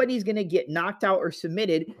 And somebody's going to get knocked out or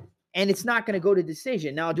submitted, and it's not going to go to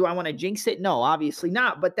decision. Now, do I want to jinx it? No, obviously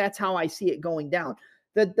not, but that's how I see it going down.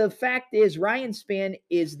 The fact is, Ryan Spann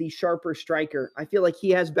is the sharper striker. I feel like he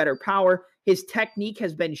has better power. His technique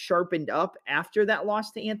has been sharpened up after that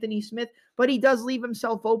loss to Anthony Smith, but he does leave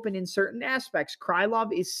himself open in certain aspects.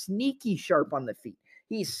 Krylov is sneaky sharp on the feet.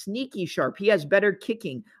 He's sneaky sharp. He has better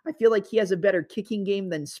kicking. I feel like he has a better kicking game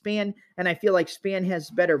than Spann, and I feel like Spann has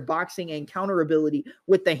better boxing and counter ability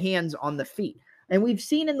with the hands on the feet. And we've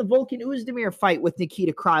seen in the Volkan Oezdemir fight with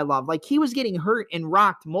Nikita Krylov, like he was getting hurt and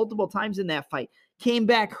rocked multiple times in that fight. Came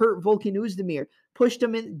back, hurt Volkan Oezdemir, pushed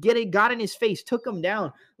him in, got in his face, took him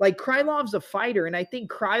down. Like Krylov's a fighter, and I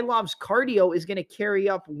think Krylov's cardio is going to carry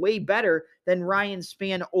up way better than Ryan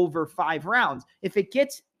Spann over 5 rounds. If it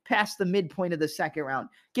gets past the midpoint of the second round,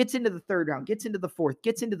 gets into the third round, gets into the fourth,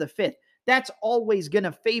 gets into the fifth, that's always going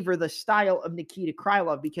to favor the style of Nikita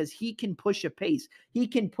Krylov because he can push a pace. He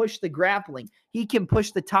can push the grappling. He can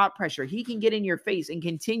push the top pressure. He can get in your face and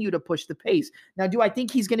continue to push the pace. Now, do I think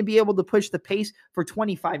he's going to be able to push the pace for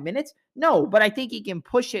 25 minutes? No, but I think he can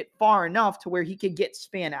push it far enough to where he could get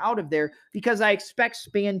Spann out of there because I expect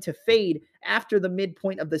Spann to fade after the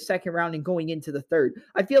midpoint of the second round and going into the third.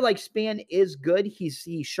 I feel like Spann is good. He's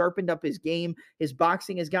sharpened up his game. His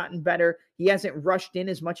boxing has gotten better. He hasn't rushed in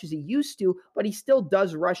as much as he used to, but he still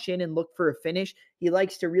does rush in and look for a finish. He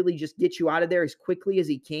likes to really just get you out of there as quickly as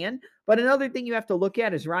he can. But another thing you have to look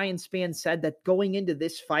at is Ryan Spann said that going into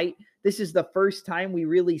this fight, this is the first time we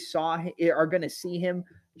really are going to see him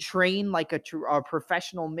train like a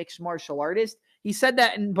professional mixed martial artist. He said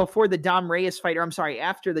that before the Dom Reyes fight, or I'm sorry,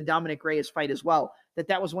 after the Dominic Reyes fight as well,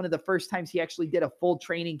 that was one of the first times he actually did a full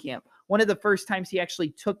training camp. One of the first times he actually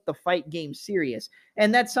took the fight game serious.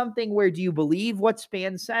 And that's something where, do you believe what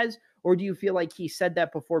Spann says? Or do you feel like he said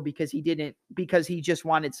that before because he just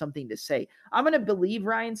wanted something to say? I'm going to believe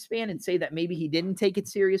Ryan Spann and say that maybe he didn't take it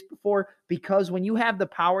serious before, because when you have the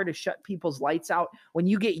power to shut people's lights out, when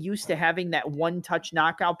you get used to having that one-touch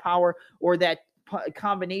knockout power or that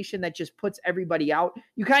combination that just puts everybody out,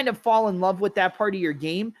 you kind of fall in love with that part of your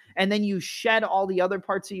game, and then you shed all the other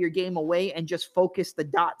parts of your game away and just focus the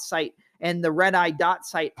dot sight and the red eye dot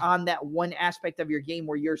sight on that one aspect of your game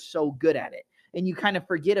where you're so good at it. And you kind of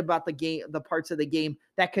forget about the parts of the game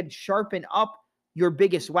that could sharpen up your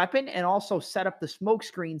biggest weapon and also set up the smoke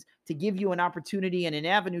screens to give you an opportunity and an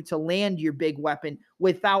avenue to land your big weapon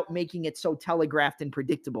without making it so telegraphed and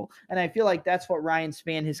predictable. And I feel like that's what Ryan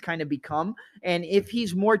Spann has kind of become. And if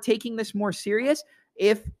he's taking this more serious,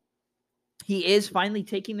 if he is finally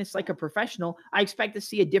taking this like a professional, I expect to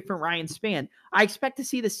see a different Ryan Spann. I expect to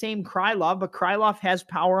see the same Krylov, but Krylov has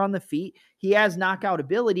power on the feet. He has knockout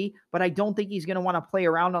ability, but I don't think he's going to want to play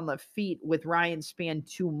around on the feet with Ryan Spann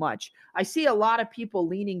too much. I see a lot of people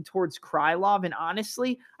leaning towards Krylov, and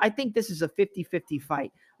honestly, I think this is a 50-50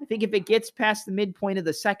 fight. I think if it gets past the midpoint of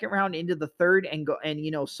the second round into the third and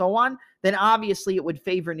so on, then obviously it would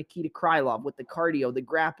favor Nikita Krylov with the cardio, the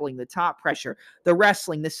grappling, the top pressure, the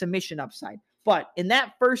wrestling, the submission upside. But in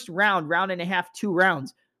that first round and a half, 2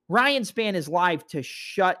 rounds, Ryan Spann is live to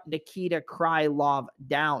shut Nikita Krylov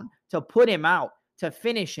down, to put him out, to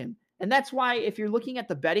finish him. And that's why if you're looking at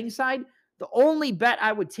the betting side, the only bet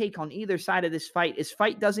I would take on either side of this fight is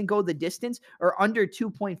fight doesn't go the distance or under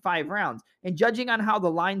 2.5 rounds. And judging on how the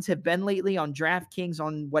lines have been lately on DraftKings,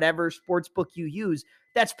 on whatever sports book you use,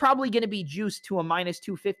 that's probably going to be juiced to a minus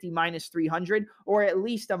 250, minus 300, or at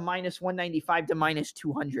least a minus 195 to minus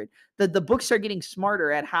 200. The books are getting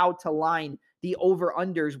smarter at how to line the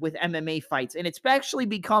over-unders with MMA fights. And it's actually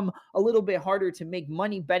become a little bit harder to make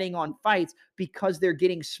money betting on fights because they're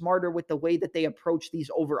getting smarter with the way that they approach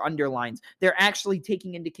these over-under lines. They're actually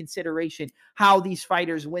taking into consideration how these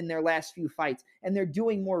fighters win their last few fights, and they're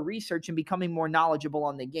doing more research and becoming more knowledgeable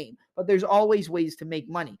on the game. But there's always ways to make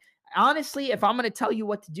money. Honestly, if I'm going to tell you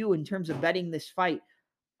what to do in terms of betting this fight,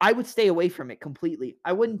 I would stay away from it completely.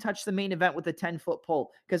 I wouldn't touch the main event with a 10-foot pole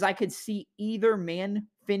because I could see either man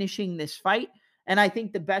finishing this fight. And I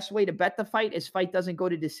think the best way to bet the fight is fight doesn't go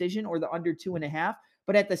to decision or the under 2.5.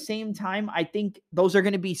 But at the same time, I think those are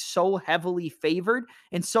going to be so heavily favored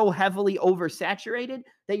and so heavily oversaturated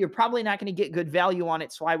that you're probably not going to get good value on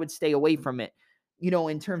it. So I would stay away from it,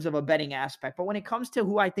 in terms of a betting aspect. But when it comes to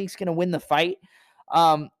who I think is going to win the fight,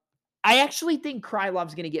 I actually think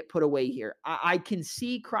Krylov's going to get put away here. I can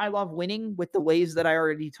see Krylov winning with the ways that I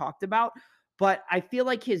already talked about, but I feel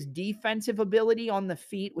like his defensive ability on the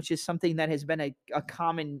feet, which is something that has been a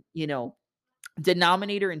common,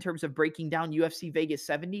 denominator in terms of breaking down UFC Vegas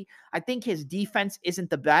 70, I think his defense isn't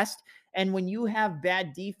the best. And when you have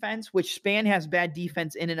bad defense, which Spann has bad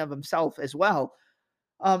defense in and of himself as well,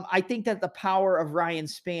 I think that the power of Ryan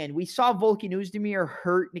Spann, we saw Volkan Oezdemir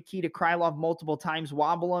hurt Nikita Krylov multiple times,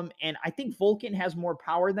 wobble him, and I think Volkan has more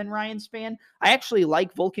power than Ryan Spann. I actually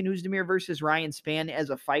like Volkan Oezdemir versus Ryan Spann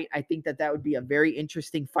as a fight. I think that would be a very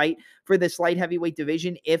interesting fight for this light heavyweight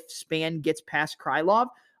division if Spann gets past Krylov.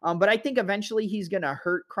 But I think eventually he's going to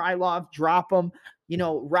hurt Krylov, drop him,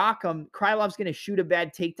 rock him. Krylov's going to shoot a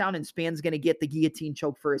bad takedown, and Spann's going to get the guillotine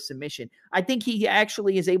choke for a submission. I think he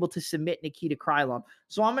actually is able to submit Nikita Krylov.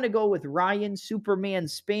 So I'm going to go with Ryan Superman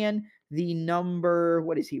Spann, the number,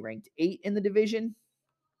 what is he ranked? 8 in the division?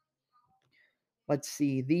 Let's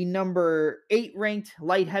see, the number 8 ranked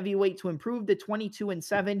light heavyweight to improve to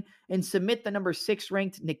 22-7 and submit the number 6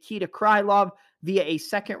 ranked Nikita Krylov via a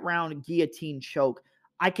second round guillotine choke.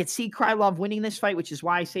 I could see Krylov winning this fight, which is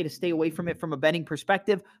why I say to stay away from it from a betting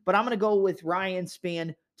perspective. But I'm going to go with Ryan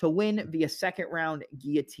Spann to win via second round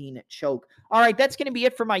guillotine choke. All right, that's going to be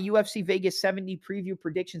it for my UFC Vegas 70 preview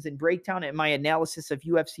predictions and breakdown and my analysis of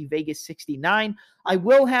UFC Vegas 69. I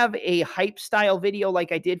will have a hype style video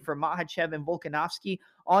like I did for Makhachev and Volkanovski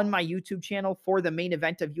on my YouTube channel for the main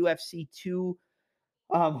event of UFC 2.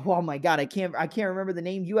 Oh my God, I can't remember the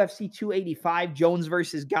name. UFC 285, Jones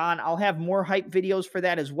versus Gane. I'll have more hype videos for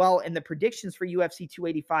that as well. And the predictions for UFC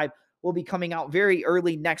 285 will be coming out very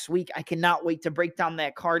early next week. I cannot wait to break down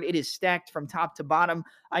that card. It is stacked from top to bottom.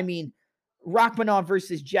 I mean, Rachmanov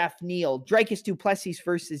versus Jeff Neal, Dricus du Plessis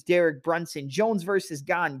versus Derek Brunson, Jones versus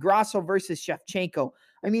Gane, Grasso versus Shevchenko.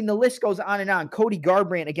 I mean, the list goes on and on. Cody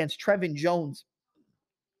Garbrandt against Trevin Jones.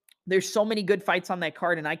 There's so many good fights on that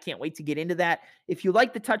card, and I can't wait to get into that. If you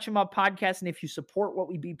like the Touch 'em Up podcast and if you support what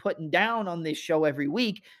we be putting down on this show every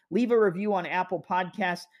week, leave a review on Apple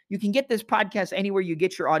Podcasts. You can get this podcast anywhere you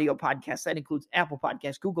get your audio podcasts. That includes Apple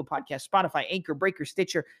Podcasts, Google Podcasts, Spotify, Anchor, Breaker,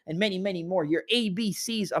 Stitcher, and many, many more. Your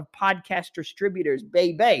ABCs of podcast distributors,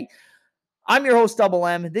 baby. I'm your host, Double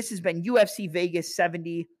M. This has been UFC Vegas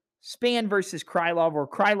 70. Spann versus Krylov or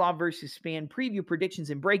Krylov versus Spann preview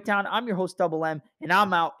predictions and breakdown. I'm your host, Double M, and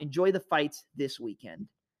I'm out. Enjoy the fights this weekend.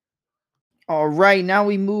 All right, now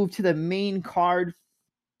we move to the main card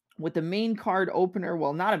with the main card opener.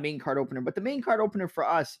 Well, not a main card opener, but the main card opener for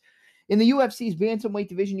us. In the UFC's bantamweight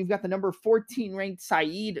division, you've got the number 14 ranked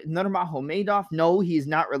Saeed Nurmagomedov. No, he is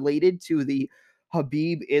not related to the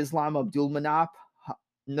Khabib Islam Abdulmanap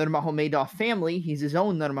Nurmagomedov family. He's his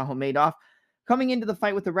own Nurmagomedov. Coming into the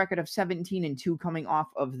fight with a record of 17-2, coming off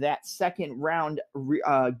of that second round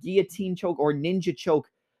guillotine choke or ninja choke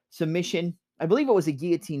submission. I believe it was a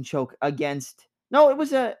guillotine choke against. It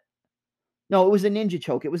was a ninja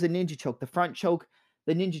choke. It was a ninja choke. The front choke,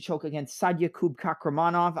 the ninja choke against Sadyakub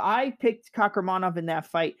Kakramanov. I picked Kakramanov in that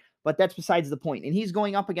fight, but that's besides the point. And he's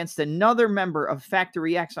going up against another member of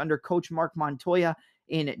Factory X under Coach Mark Montoya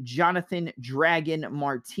in Jonathan Dragon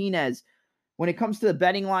Martinez. When it comes to the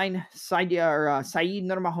betting line, Saeed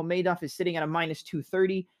Nurmagomedov is sitting at a minus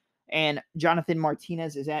 230, and Jonathan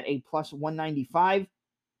Martinez is at a plus 195.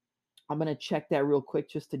 I'm going to check that real quick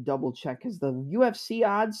just to double check because the UFC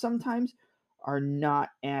odds sometimes are not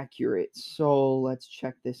accurate. So let's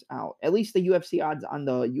check this out. At least the UFC odds on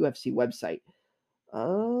the UFC website.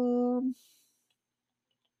 Come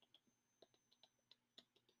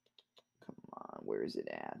on, where is it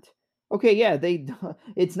at? Okay, yeah,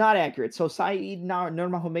 it's not accurate. So Saeed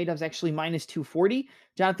Nurmagomedov is actually minus 240.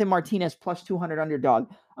 Jonathan Martinez plus 200 underdog.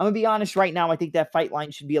 I'm going to be honest right now. I think that fight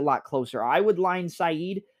line should be a lot closer. I would line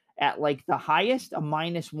Saeed at like the highest, a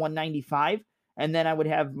minus 195. and then I would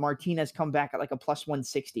have Martinez come back at like a plus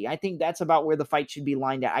 160. I think that's about where the fight should be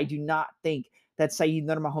lined at. I do not think that Said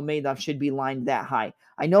Nurmagomedov should be lined that high.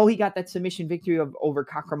 I know he got that submission victory over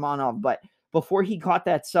Kakramanov, but before he caught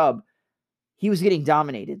that sub, he was getting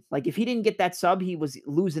dominated. Like, if he didn't get that sub, he was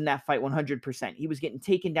losing that fight 100%. He was getting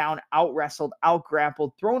taken down, out-wrestled,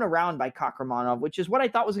 out-grappled, thrown around by Kakramanov, which is what I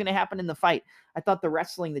thought was going to happen in the fight. I thought the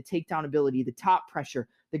wrestling, the takedown ability, the top pressure,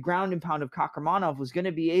 the ground and pound of Kakramanov was going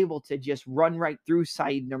to be able to just run right through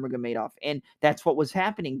Said Nurmagomedov, and that's what was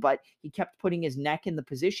happening. But he kept putting his neck in the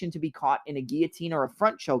position to be caught in a guillotine or a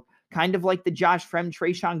front choke, kind of like the Josh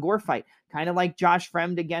Fremd-Tresean Gore fight, kind of like Josh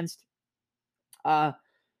Fremd against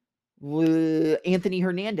Anthony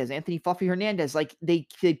Fluffy Hernandez. Like, they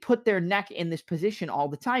put their neck in this position all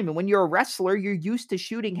the time. And when you're a wrestler, you're used to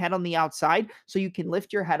shooting head on the outside, so you can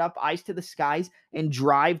lift your head up, eyes to the skies, and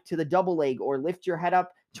drive to the double leg, or lift your head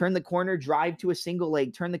up, turn the corner, drive to a single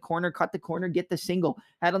leg, turn the corner, cut the corner, get the single,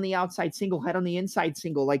 head on the outside single, head on the inside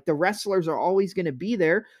single. Like, the wrestlers are always going to be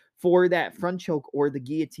there for that front choke or the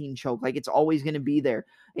guillotine choke. Like, it's always going to be there.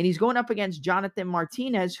 And he's going up against Jonathan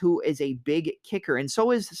Martinez, who is a big kicker. And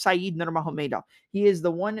so is Said Nurmagomedov. He is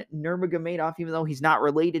the one Nurmagomedov, even though he's not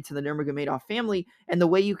related to the Nurmagomedov family. And the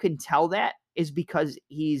way you can tell that is because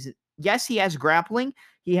yes, he has grappling.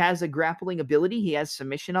 He has a grappling ability. He has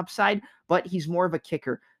submission upside, but he's more of a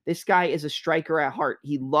kicker. This guy is a striker at heart.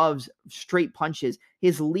 He loves straight punches.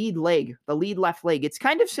 His lead leg, the lead left leg, it's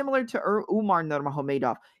kind of similar to Umar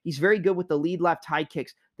Nurmagomedov. He's very good with the lead left high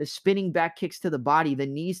kicks, the spinning back kicks to the body, the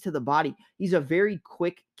knees to the body. He's a very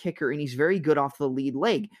quick kicker, and he's very good off the lead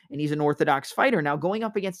leg, and he's an orthodox fighter. Now, going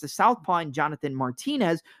up against the southpaw and Jonathan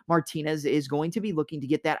Martinez, Martinez is going to be looking to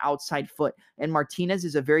get that outside foot, and Martinez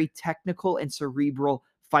is a very technical and cerebral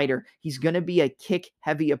fighter. He's going to be a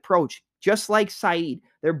kick-heavy approach. Just like Said,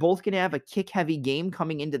 they're both going to have a kick-heavy game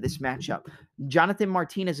coming into this matchup. Jonathan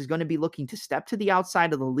Martinez is going to be looking to step to the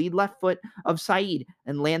outside of the lead left foot of Said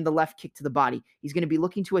and land the left kick to the body. He's going to be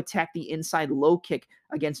looking to attack the inside low kick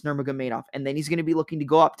against Nurmagomedov, and then he's going to be looking to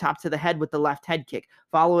go up top to the head with the left head kick,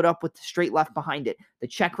 follow it up with the straight left behind it, the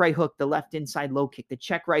check right hook, the left inside low kick, the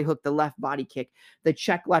check right hook, the left body kick, the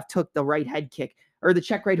check left hook, the right head kick, or the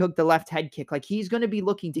check right hook, the left head kick. Like, he's going to be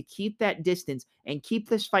looking to keep that distance and keep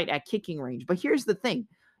this fight at kicking range. But here's the thing.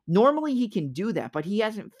 Normally he can do that, but he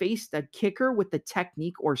hasn't faced a kicker with the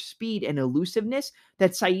technique or speed and elusiveness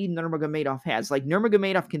that Said Nurmagomedov has. Like,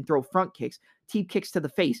 Nurmagomedov can throw front kicks, teep kicks to the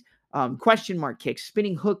face, question mark kicks,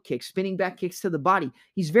 spinning hook kicks, spinning back kicks to the body.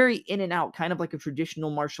 He's very in and out, kind of like a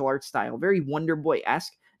traditional martial arts style, very Wonder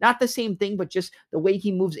Boy-esque. Not the same thing, but just the way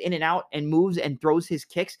he moves in and out and moves and throws his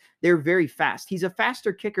kicks, they're very fast. He's a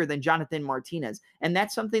faster kicker than Jonathan Martinez, and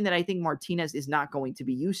that's something that I think Martinez is not going to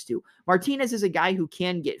be used to. Martinez is a guy who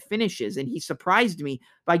can get finishes, and he surprised me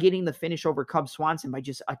by getting the finish over Cub Swanson by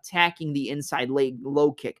just attacking the inside leg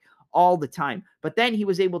low kick all the time. But then he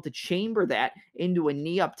was able to chamber that into a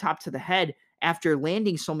knee up top to the head after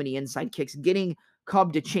landing so many inside kicks, getting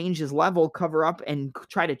Cub to change his level, cover up, and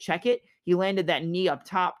try to check it. He landed that knee up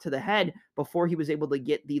top to the head before he was able to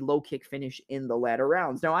get the low kick finish in the latter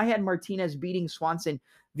rounds. Now, I had Martinez beating Swanson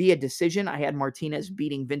via decision. I had Martinez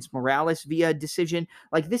beating Vince Morales via decision.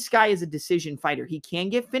 Like, this guy is a decision fighter. He can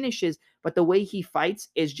get finishes, but the way he fights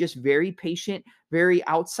is just very patient, very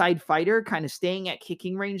outside fighter, kind of staying at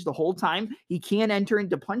kicking range the whole time. He can enter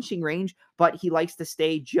into punching range, but he likes to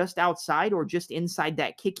stay just outside or just inside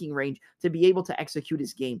that kicking range to be able to execute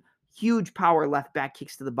his game. Huge power left back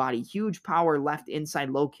kicks to the body, huge power left inside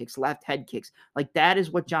low kicks, left head kicks. Like, that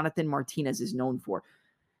is what Jonathan Martinez is known for.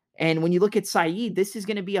 And when you look at Said, this is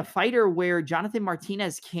going to be a fighter where Jonathan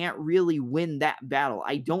Martinez can't really win that battle.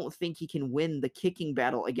 I don't think he can win the kicking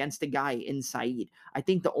battle against a guy in Said. I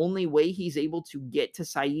think the only way he's able to get to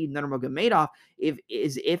Said Nurmagomedov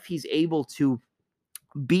is if he's able to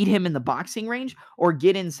beat him in the boxing range or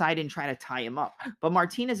get inside and try to tie him up. But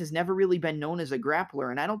Martinez has never really been known as a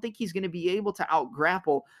grappler, and I don't think he's going to be able to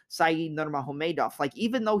out-grapple Said Nurmagomedov. Like,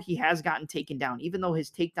 even though he has gotten taken down, even though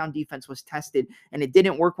his takedown defense was tested and it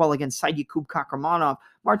didn't work well against Sadykhub Kakramanov,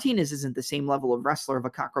 Martinez isn't the same level of wrestler of a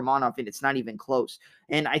Kakramanov, and it's not even close.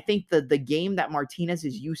 And I think the game that Martinez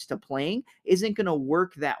is used to playing isn't going to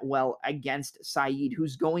work that well against Said,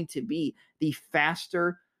 who's going to be the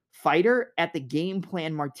faster fighter at the game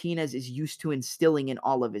plan Martinez is used to instilling in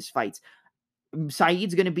all of his fights.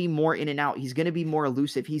 Said's going to be more in and out. He's going to be more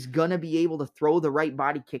elusive. He's going to be able to throw the right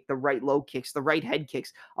body kick, the right low kicks, the right head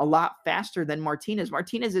kicks a lot faster than Martinez.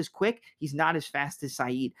 Martinez is quick. He's not as fast as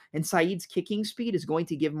Said. And Said's kicking speed is going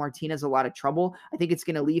to give Martinez a lot of trouble. I think it's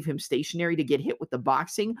going to leave him stationary to get hit with the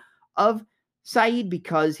boxing of Saeed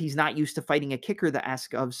because he's not used to fighting a kicker the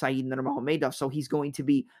esque of Saeed Nurmagomedov. So he's going to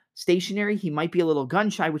be stationary. He might be a little gun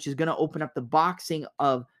shy, which is going to open up the boxing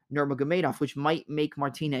of Nurmagomedov, which might make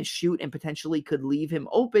Martinez shoot and potentially could leave him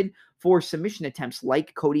open for submission attempts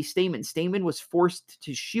like Cody Stamann. Stamann was forced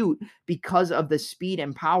to shoot because of the speed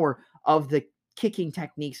and power of the kicking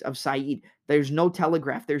techniques of Saeed. There's no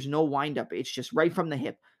telegraph. There's no windup. It's just right from the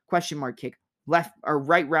hip. Question mark kick, left or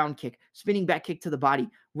right round kick, spinning back kick to the body,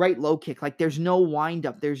 right low kick. Like there's no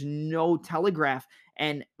windup. There's no telegraph.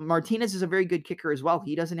 And Martinez is a very good kicker as well.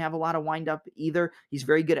 He doesn't have a lot of windup either. He's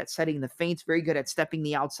very good at setting the feints, very good at stepping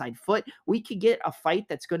the outside foot. We could get a fight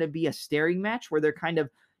that's going to be a staring match where they're kind of,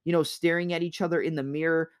 staring at each other in the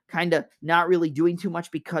mirror, kind of not really doing too much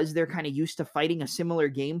because they're kind of used to fighting a similar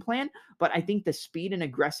game plan. But I think the speed and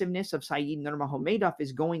aggressiveness of Saeed Nurmagomedov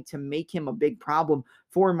is going to make him a big problem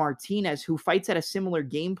for Martinez, who fights at a similar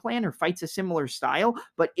game plan or fights a similar style,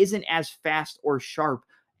 but isn't as fast or sharp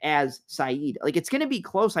as Saeed. Like it's going to be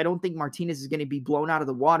close. I don't think Martinez is going to be blown out of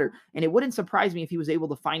the water. And it wouldn't surprise me if he was able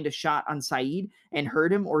to find a shot on Saeed and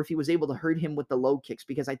hurt him, or if he was able to hurt him with the low kicks,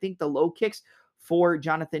 because I think the low kicks for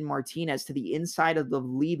Jonathan Martinez to the inside of the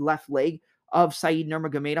lead left leg of Saeed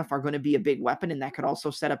Nurmagomedov are going to be a big weapon, and that could also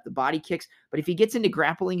set up the body kicks. But if he gets into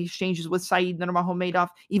grappling exchanges with Saeed Nurmagomedov,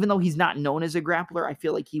 even though he's not known as a grappler, I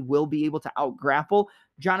feel like he will be able to out-grapple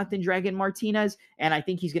Jonathan Dragon Martinez, and I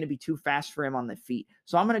think he's going to be too fast for him on the feet.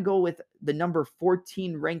 So I'm going to go with the number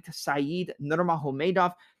 14 ranked Saeed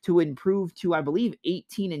Nurmagomedov to improve to, I believe,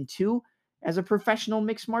 18-2 as a professional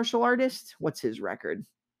mixed martial artist. What's his record?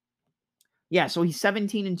 Yeah, so he's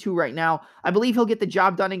 17-2 right now. I believe he'll get the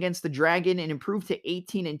job done against the Dragon and improve to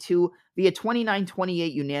 18-2 via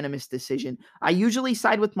 29-28 unanimous decision. I usually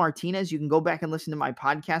side with Martinez. You can go back and listen to my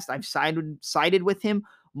podcast. I've sided with him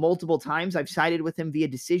multiple times. I've sided with him via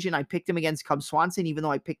decision. I picked him against Cub Swanson, even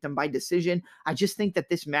though I picked him by decision. I just think that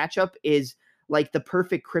this matchup is like the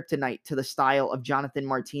perfect kryptonite to the style of Jonathan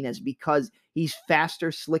Martinez because he's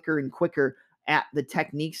faster, slicker, and quicker at the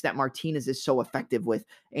techniques that Martinez is so effective with.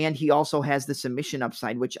 And he also has the submission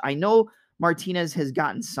upside, which I know Martinez has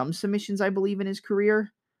gotten some submissions, I believe, in his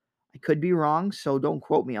career. I could be wrong, so don't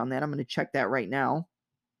quote me on that. I'm going to check that right now.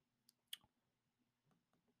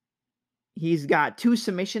 He's got 2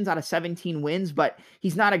 submissions out of 17 wins, but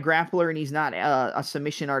he's not a grappler and he's not a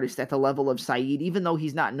submission artist at the level of Saeed. Even though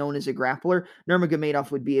he's not known as a grappler,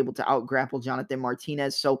 Nurmagomedov would be able to out-grapple Jonathan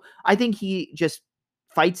Martinez. So I think he just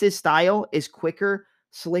fights his style, is quicker,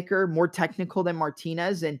 slicker, more technical than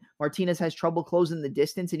Martinez, and Martinez has trouble closing the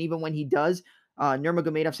distance. And even when he does,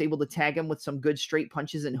 Nurmagomedov's able to tag him with some good straight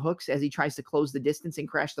punches and hooks as he tries to close the distance and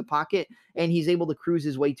crash the pocket, and he's able to cruise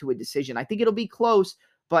his way to a decision. I think it'll be close,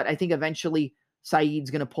 but I think eventually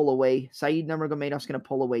Saeed's going to pull away. Saeed Nurmagomedov's going to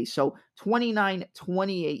pull away. So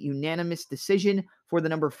 29-28 unanimous decision for the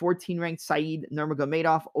number 14 ranked Saeed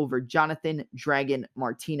Nurmagomedov over Jonathan Dragon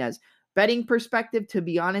Martinez. Betting perspective, to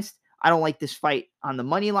be honest, I don't like this fight on the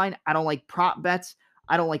money line. I don't like prop bets.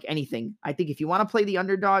 I don't like anything. I think if you want to play the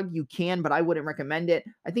underdog, you can, but I wouldn't recommend it.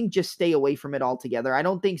 I think just stay away from it altogether. I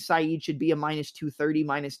don't think Saeed should be a minus 230,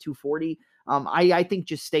 minus 240. I think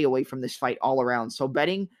just stay away from this fight all around. So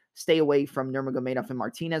betting, stay away from Nurmagomedov and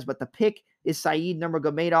Martinez, but the pick is Saeed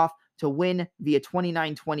Nurmagomedov to win via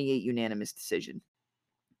 29-28 unanimous decision.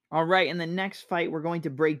 All right, and the next fight we're going to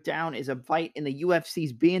break down is a fight in the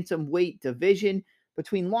UFC's bantamweight division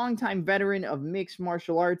between longtime veteran of mixed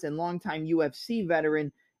martial arts and longtime UFC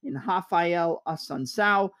veteran in Rafael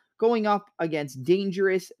Assunção going up against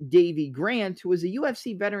dangerous Davy Grant, who is a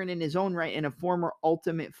UFC veteran in his own right and a former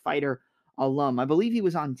Ultimate Fighter alum. I believe he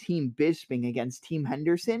was on Team Bisping against Team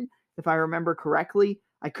Henderson, if I remember correctly.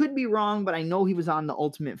 I could be wrong, but I know he was on the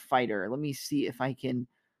Ultimate Fighter. Let me see if I can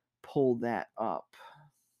pull that up.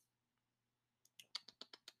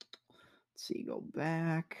 Let's see, go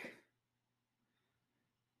back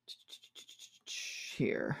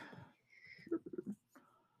here.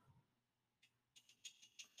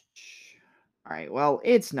 All right, well,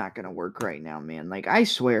 it's not going to work right now, man. Like, I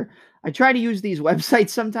swear, I try to use these websites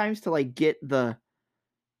sometimes to, like, get the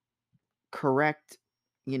correct,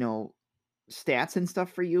 stats and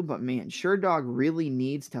stuff for you. But, man, SureDog really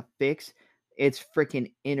needs to fix its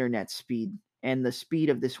freaking internet speed and the speed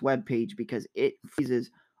of this web page because it freezes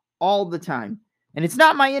all the time. And it's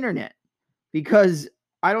not my internet because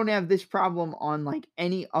I don't have this problem on, like,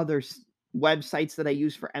 any other websites that I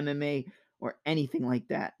use for MMA or anything like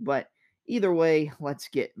that. But either way, let's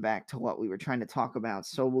get back to what we were trying to talk about.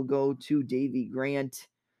 So we'll go to Davy Grant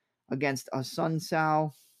against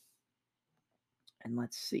Assunção. And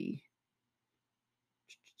let's see.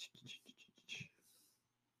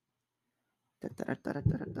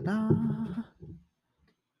 Da-da-da-da-da-da-da.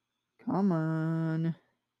 Come on.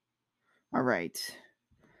 All right.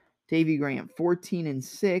 Davy Grant,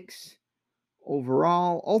 14-6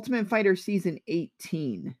 overall. Ultimate Fighter season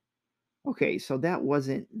 18. Okay, so that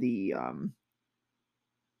wasn't the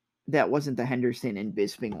Henderson and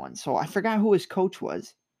Bisping one. So I forgot who his coach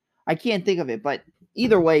was. I can't think of it, but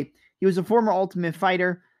either way, he was a former Ultimate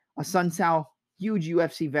Fighter, a Sun Tzu, huge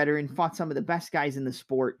UFC veteran, fought some of the best guys in the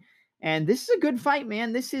sport. And this is a good fight,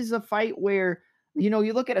 man. This is a fight where,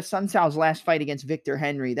 you look at a Sun Tzu's last fight against Victor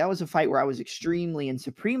Henry. That was a fight where I was extremely and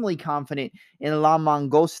supremely confident in La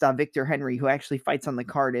Mangosta, Victor Henry, who actually fights on the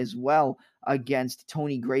card as well against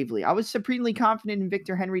Tony Gravely. I was supremely confident in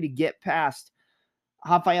Victor Henry to get past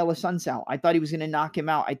Rafael Assunção. I thought he was going to knock him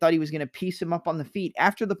out. I thought he was going to piece him up on the feet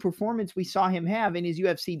after the performance we saw him have in his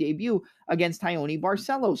UFC debut against Tony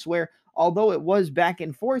Barcelos, where although it was back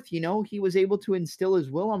and forth, he was able to instill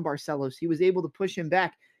his will on Barcelos. He was able to push him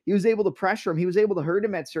back. He was able to pressure him. He was able to hurt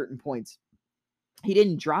him at certain points. He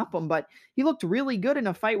didn't drop him, but he looked really good in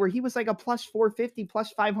a fight where he was like a plus 450,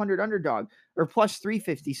 plus 500 underdog, or plus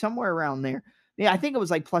 350, somewhere around there. Yeah, I think it was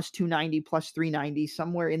like plus 290, plus 390,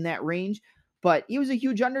 somewhere in that range. But he was a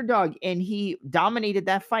huge underdog, and he dominated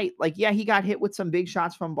that fight. Like, yeah, he got hit with some big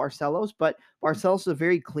shots from Barcelos, but Barcelos is a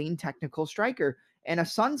very clean technical striker. And a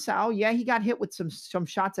Sun Tzu, yeah, he got hit with some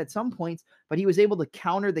shots at some points, but he was able to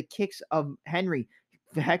counter the kicks of Henry.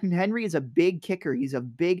 Henry is a big kicker. He's a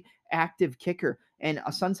big, active kicker. And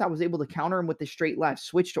Sun Tzu was able to counter him with the straight left,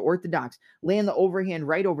 switch to orthodox, land the overhand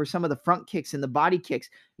right over some of the front kicks and the body kicks,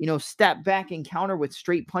 step back and counter with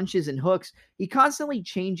straight punches and hooks. He constantly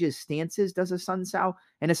changes stances, does a Sun Tzu.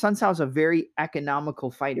 And a Sun Tzu is a very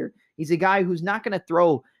economical fighter. He's a guy who's not going to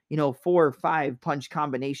throw 4 or 5 punch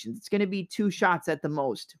combinations. It's going to be 2 shots at the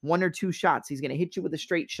most, 1 or 2 shots. He's going to hit you with a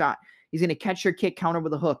straight shot. He's going to catch your kick, counter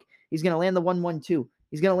with a hook. He's going to land the 1-1-2.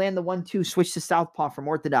 He's going to land the 1-2, switch to southpaw from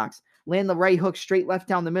orthodox. Land the right hook straight left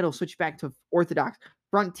down the middle, switch back to orthodox.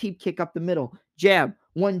 Front teep kick up the middle. Jab,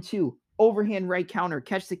 1-2. Overhand right counter.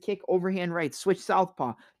 Catch the kick, overhand right. Switch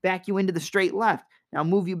southpaw. Back you into the straight left. Now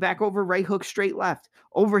move you back over, right hook straight left.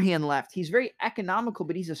 Overhand left. He's very economical,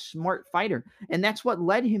 but he's a smart fighter. And that's what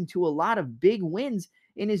led him to a lot of big wins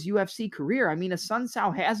in his UFC career. I mean, a Sun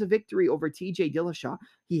Tzu has a victory over TJ Dillashaw.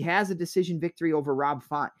 He has a decision victory over Rob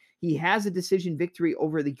Font. He has a decision victory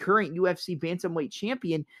over the current UFC bantamweight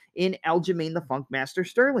champion in Aljamain the Funk Master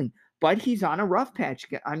Sterling. But he's on a rough patch.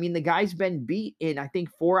 I mean, the guy's been beat in, I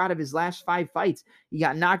think, 4 out of his last 5 fights. He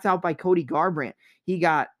got knocked out by Cody Garbrandt. He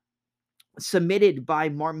got submitted by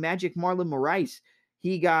Magic Marlon Moraes.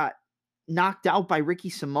 He got knocked out by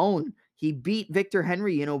Ricky Simone. He beat Victor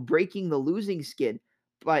Henry, breaking the losing skid.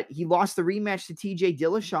 But he lost the rematch to TJ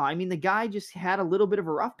Dillashaw. I mean, the guy just had a little bit of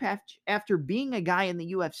a rough patch after being a guy in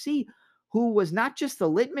the UFC who was not just the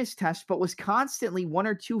litmus test, but was constantly 1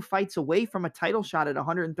 or 2 fights away from a title shot at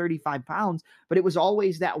 135 pounds. But it was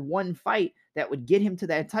always that one fight that would get him to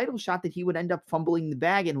that title shot that he would end up fumbling the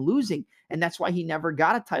bag and losing. And that's why he never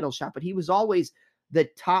got a title shot. But he was always the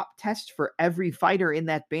top test for every fighter in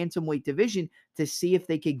that bantamweight division to see if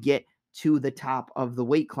they could get to the top of the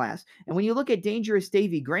weight class. And when you look at Dangerous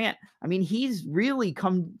Davy Grant, I mean, he's really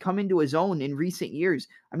come into his own in recent years.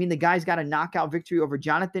 I mean, the guy's got a knockout victory over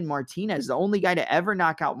Jonathan Martinez, the only guy to ever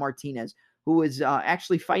knock out Martinez, who is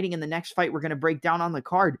actually fighting in the next fight we're going to break down on the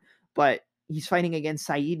card. But he's fighting against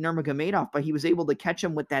Said Nurmagomedov, but he was able to catch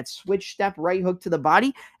him with that switch step right hook to the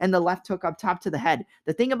body and the left hook up top to the head.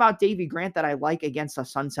 The thing about Davy Grant that I like against a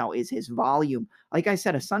Sun Tzu is his volume. Like I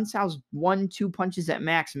said, a Sun Tzu's 1-2 punches at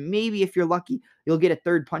max. Maybe if you're lucky, you'll get a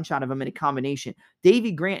third punch out of him in a combination.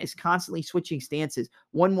 Davy Grant is constantly switching stances.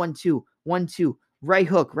 1-1-2, 1-2. Right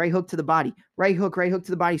hook to the body. Right hook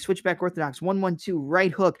to the body. Switch back orthodox. 1-1-2.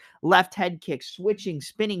 Right hook. Left head kick. Switching,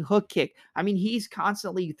 spinning hook kick. I mean, he's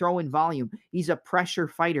constantly throwing volume. He's a pressure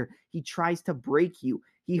fighter. He tries to break you.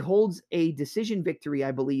 He holds a decision victory,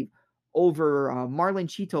 I believe, over Marlon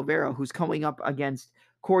Chito Vera, who's coming up against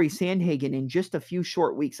Corey Sandhagen in just a few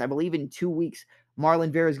short weeks. I believe in 2 weeks,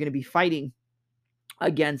 Marlon Vera is going to be fighting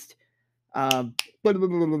against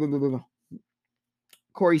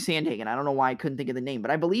Corey Sandhagen. I don't know why I couldn't think of the name,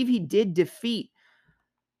 but I believe he did defeat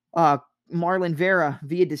Marlon Vera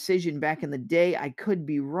via decision back in the day. I could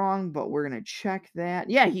be wrong, but we're going to check that.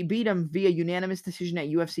 Yeah, he beat him via unanimous decision at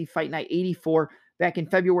UFC Fight Night 84 back in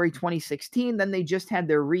February 2016. Then they just had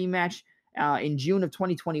their rematch in June of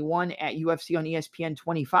 2021 at UFC on ESPN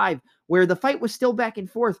 25, where the fight was still back and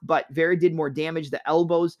forth, but Vera did more damage. The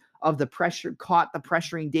elbows of the pressure caught the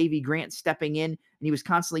pressuring Davy Grant stepping in, and he was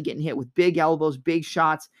constantly getting hit with big elbows, big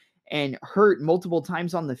shots, and hurt multiple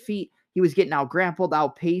times on the feet. He was getting out grappled,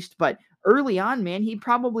 outpaced, but early on, man, he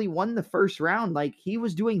probably won the first round. Like, he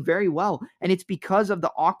was doing very well. And it's because of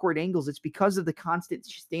the awkward angles. It's because of the constant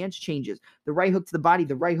stance changes. The right hook to the body,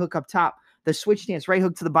 the right hook up top, the switch stance, right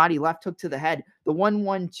hook to the body, left hook to the head, the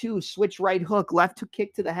 1-1-2, switch right hook, left hook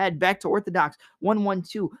kick to the head, back to orthodox,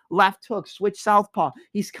 1-1-2, left hook, switch southpaw.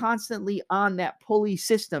 He's constantly on that pulley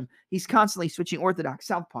system. He's constantly switching orthodox,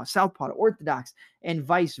 southpaw, southpaw to orthodox, and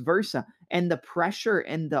vice versa. And the pressure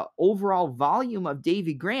and the overall volume of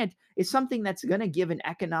Davy Grant is something that's going to give an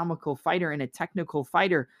economical fighter and a technical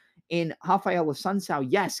fighter in Rafael Assunção.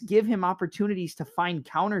 Yes, give him opportunities to find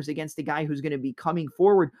counters against a guy who's going to be coming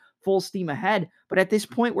forward full steam ahead. But at this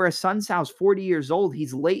point where Assunção's 40 years old,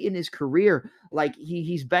 he's late in his career. Like,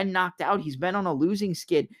 he's been knocked out. He's been on a losing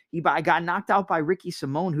skid. He got knocked out by Ricky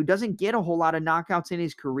Simón, who doesn't get a whole lot of knockouts in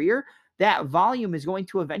his career. That volume is going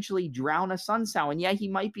to eventually drown Assunção. And yeah, he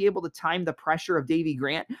might be able to time the pressure of Davy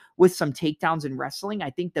Grant with some takedowns and wrestling.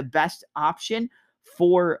 I think the best option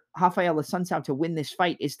for Rafael Assunção to win this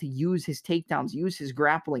fight is to use his takedowns, use his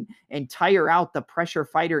grappling, and tire out the pressure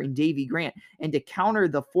fighter in Davy Grant, and to counter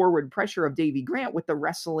the forward pressure of Davy Grant with the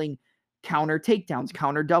wrestling counter takedowns,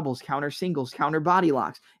 counter doubles, counter singles, counter body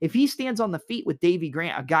locks. If he stands on the feet with Davy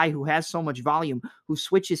Grant, a guy who has so much volume, who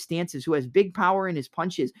switches stances, who has big power in his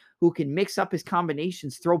punches, who can mix up his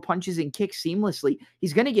combinations, throw punches and kicks seamlessly,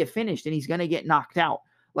 he's going to get finished and he's going to get knocked out.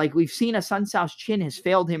 Like, we've seen Assunção's chin has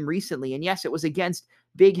failed him recently. And yes, it was against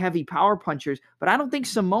big, heavy power punchers, but I don't think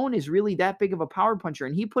Simón is really that big of a power puncher.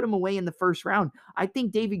 And he put him away in the first round. I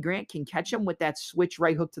think Davy Grant can catch him with that switch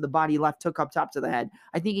right hook to the body, left hook up top to the head.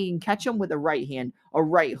 I think he can catch him with a right hand, a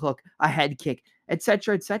right hook, a head kick,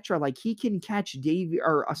 etc., etc. Like, he can catch Davy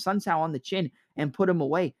or Assunção on the chin and put him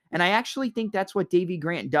away. And I actually think that's what Davy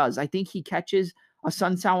Grant does. I think he catches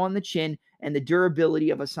Assunção on the chin, and the durability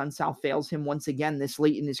of Assunção fails him once again this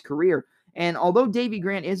late in his career. And although Davy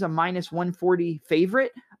Grant is a minus 140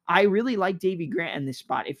 favorite, I really like Davy Grant in this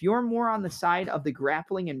spot. If you're more on the side of the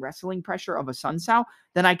grappling and wrestling pressure of Assunção,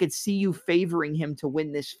 then I could see you favoring him to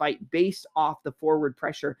win this fight based off the forward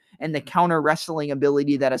pressure and the counter wrestling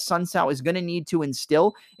ability that Assunção is going to need to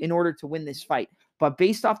instill in order to win this fight. But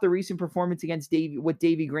based off the recent performance against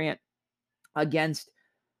Davy Grant against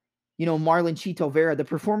Marlon Chito Vera, the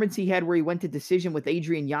performance he had where he went to decision with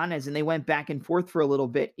Adrian Yanez and they went back and forth for a little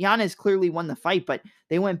bit. Yanez clearly won the fight, but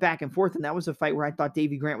they went back and forth, and that was a fight where I thought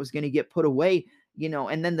Davy Grant was going to get put away,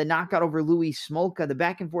 and then the knockout over Luis Smolka, the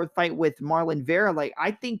back and forth fight with Marlon Vera. Like, I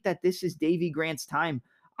think that this is Davy Grant's time.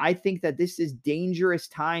 I think that this is dangerous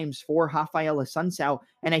times for Rafael Assunção,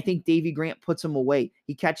 and I think Davy Grant puts him away.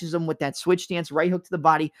 He catches him with that switch stance, right hook to the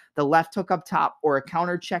body, the left hook up top, or a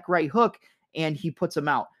counter check right hook, and he puts him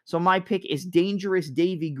out. So my pick is Dangerous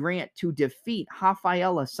Davy Grant to defeat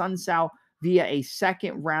Rafael Assunção via a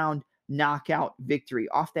second round knockout victory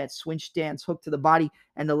off that switch stance hook to the body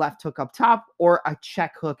and the left hook up top, or a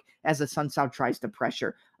check hook as Assunção tries to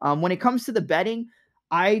pressure. When it comes to the betting,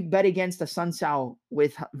 I bet against Assunção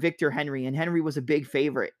with Victor Henry, and Henry was a big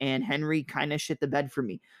favorite, and Henry kind of shit the bed for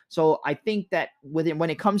me. So I think that when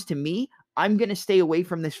it comes to me, I'm going to stay away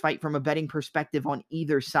from this fight from a betting perspective on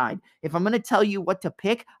either side. If I'm going to tell you what to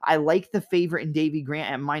pick, I like the favorite in Davy Grant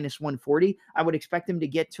at minus 140. I would expect him to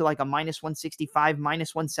get to like a minus 165,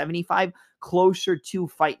 minus 175, closer to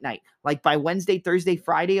fight night. Like by Wednesday, Thursday,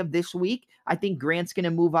 Friday of this week, I think Grant's going to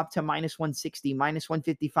move up to minus 160, minus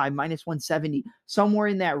 155, minus 170, somewhere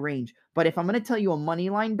in that range. But if I'm going to tell you a money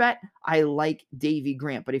line bet, I like Davy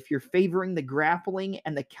Grant. But if you're favoring the grappling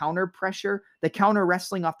and the counter pressure, the counter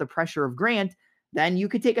wrestling off the pressure of Grant, then you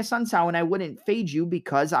could take Assunção, and I wouldn't fade you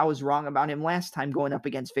because I was wrong about him last time going up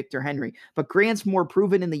against Victor Henry. But Grant's more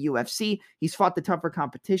proven in the UFC. He's fought the tougher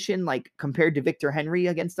competition, like compared to Victor Henry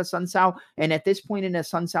against Assunção. And at this point in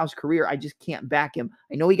Assunção's career, I just can't back him.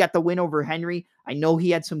 I know he got the win over Henry. I know he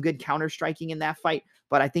had some good counter striking in that fight,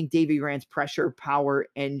 but I think Davy Grant's pressure, power,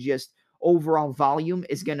 and just overall volume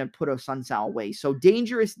is going to put Assunção away. So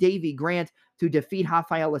Dangerous Davy Grant to defeat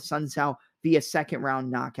Rafael Assunção via second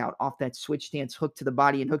round knockout off that switch stance hook to the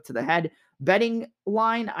body and hook to the head. Betting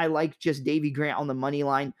line, I like just Davy Grant on the money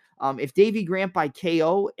line. If Davy Grant by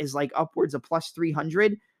KO is like upwards of plus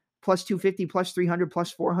 300, plus 250, plus 300,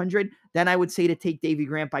 plus 400, then I would say to take Davy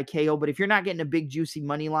Grant by KO. But if you're not getting a big juicy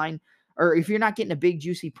money line, or if you're not getting a big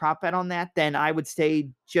juicy prop bet on that, then I would say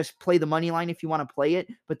just play the money line if you want to play it.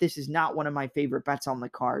 But this is not one of my favorite bets on the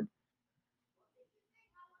card.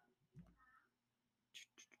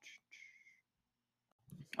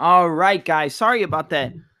 All right, guys. Sorry about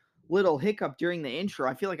that little hiccup during the intro.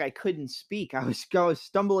 I feel like I couldn't speak. I was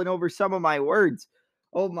stumbling over some of my words.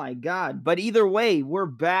 Oh my God. But either way, we're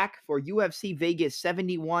back for UFC Vegas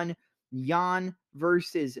 71 Jan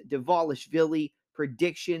versus Dvalishvili,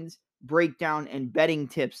 predictions, breakdown, and betting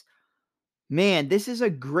tips. Man, this is a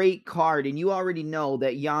great card, and you already know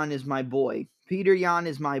that Jan is my boy. Peter Yan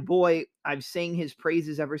is my boy. I've sang his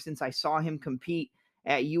praises ever since I saw him compete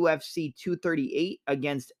at UFC 238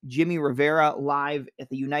 against Jimmy Rivera live at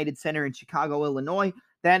the United Center in Chicago, Illinois.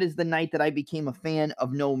 That is the night that I became a fan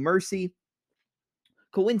of No Mercy.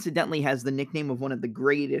 Coincidentally has the nickname of one of the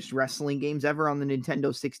greatest wrestling games ever on the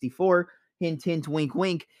Nintendo 64. Hint, hint, wink,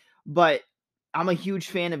 wink. But I'm a huge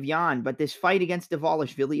fan of Jan, but this fight against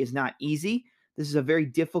Dvalishvili is not easy. This is a very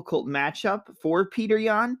difficult matchup for Peter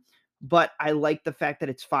Yan, but I like the fact that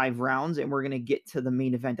it's 5 rounds, and we're going to get to the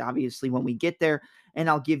main event, obviously, when we get there, and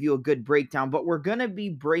I'll give you a good breakdown. But we're going to be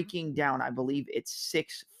breaking down, I believe it's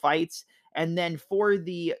 6 fights. And then for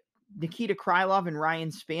the Nikita Krylov and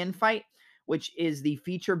Ryan Spann fight, which is the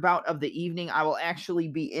feature bout of the evening, I will actually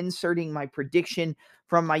be inserting my prediction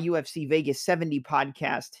from my UFC Vegas 70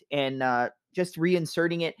 podcast and just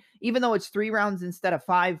reinserting it. Even though it's 3 rounds instead of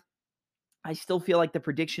 5, I still feel like the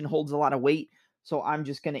prediction holds a lot of weight. So I'm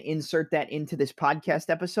just going to insert that into this podcast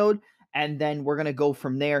episode, and then we're going to go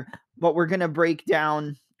from there. But we're going to break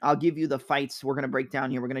down, I'll give you the fights we're going to break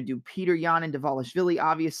down here. We're going to do Peter Yan and Dvalishvili,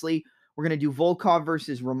 obviously. We're going to do Volkov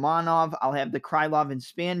versus Romanov. I'll have the Krylov and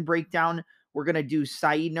Spann breakdown. We're going to do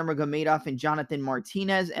Said Nurmagomedov and Jonathan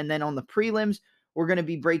Martinez. And then on the prelims, we're going to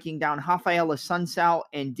be breaking down Rafael Assunção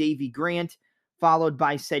and Davy Grant, followed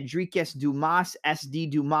by Cedriques Dumas,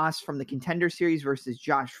 SD Dumas from the Contender Series versus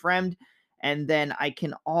Josh Fremd. And then I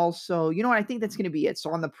can also, you know what, I think that's going to be it. So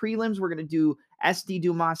on the prelims, we're going to do SD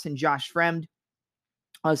Dumas and Josh Fremd,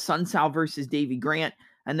 Assunção versus Davy Grant.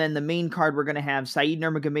 And then the main card, we're going to have Said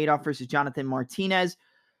Nurmagomedov versus Jonathan Martinez,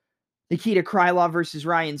 Nikita Krylov versus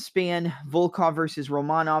Ryan Spann, Volkov versus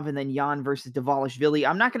Romanov, and then Jan versus Dvalishvili.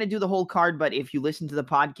 I'm not going to do the whole card, but if you listen to the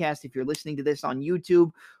podcast, if you're listening to this on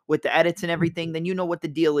YouTube with the edits and everything, then you know what the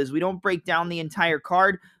deal is. We don't break down the entire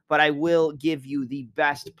card, but I will give you the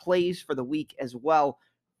best plays for the week as well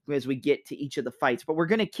as we get to each of the fights. But we're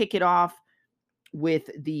going to kick it off with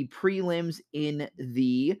the prelims in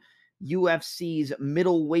the UFC's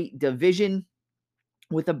middleweight division,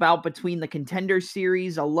 with a bout between the Contender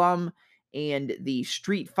Series alum and the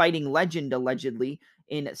street fighting legend, allegedly,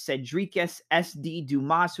 in Cedriques SD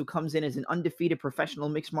Dumas, who comes in as an undefeated professional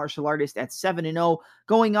mixed martial artist at 7-0,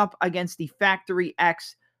 going up against the Factory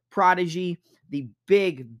X prodigy, the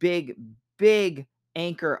big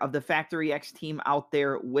anchor of the Factory X team out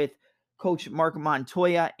there with Coach Mark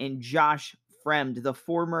Montoya and Josh Fremd, the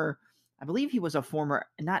former, I believe he was a former,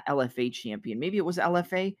 not LFA champion, maybe it was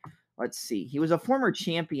LFA. Let's see. He was a former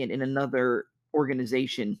champion in another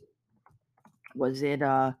organization. Was it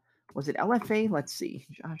LFA? Let's see.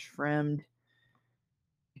 Josh Fremd.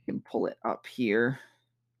 You can pull it up here.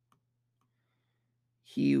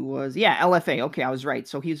 He was, LFA. Okay, I was right.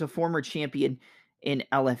 So he's a former champion in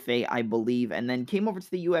LFA, I believe, and then came over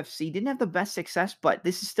to the UFC. Didn't have the best success, but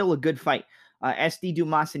this is still a good fight. SD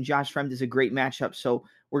Dumas and Josh Fremd is a great matchup. So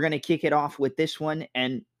we're going to kick it off with this one,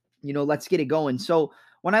 and, let's get it going. So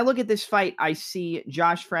when I look at this fight, I see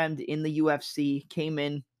Josh Fremd in the UFC, came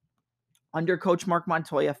in under Coach Mark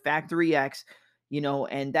Montoya, Factory X,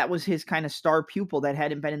 and that was his kind of star pupil that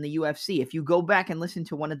hadn't been in the UFC. If you go back and listen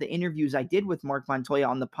to one of the interviews I did with Mark Montoya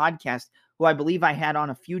on the podcast, who I believe I had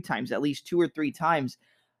on a few times, at least 2 or 3 times,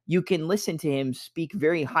 you can listen to him speak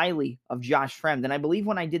very highly of Josh Fremd. And I believe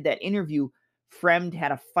when I did that interview, Fremd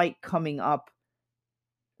had a fight coming up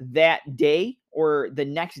that day or the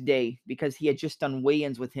next day because he had just done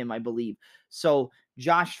weigh-ins with him, I believe. So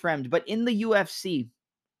Josh Fremd, but in the UFC,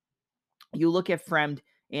 you look at Fremd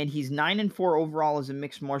and he's 9-4 overall as a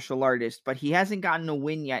mixed martial artist, but he hasn't gotten a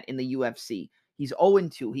win yet in the UFC. He's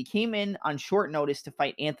 0-2. He came in on short notice to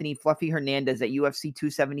fight Anthony Fluffy Hernandez at UFC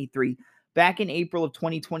 273. Back in April of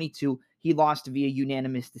 2022, he lost via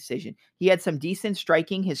unanimous decision. He had some decent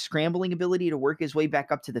striking. His scrambling ability to work his way back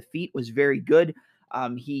up to the feet was very good.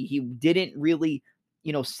 He didn't really,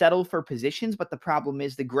 settle for positions, but the problem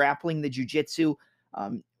is the grappling, the jiu-jitsu,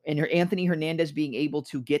 and Anthony Hernandez being able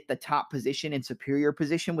to get the top position and superior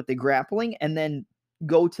position with the grappling and then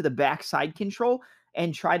go to the backside control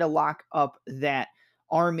and try to lock up that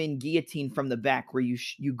arm in guillotine from the back where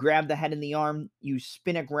you grab the head and the arm, you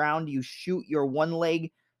spin it around, you shoot your one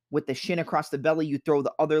leg with the shin across the belly, you throw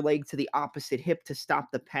the other leg to the opposite hip to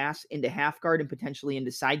stop the pass into half guard and potentially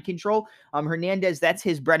into side control. Hernandez, that's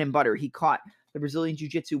his bread and butter. He caught the Brazilian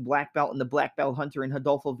Jiu-Jitsu black belt and the black belt hunter in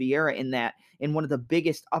Rodolfo Vieira in one of the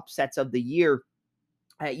biggest upsets of the year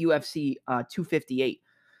at UFC 258.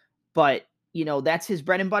 But that's his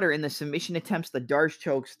bread and butter in the submission attempts, the Darce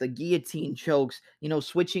chokes, the guillotine chokes,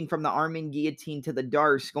 switching from the Armin guillotine to the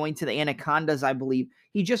Darce, going to the Anacondas, I believe.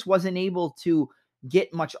 He just wasn't able to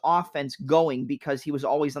get much offense going because he was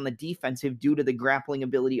always on the defensive due to the grappling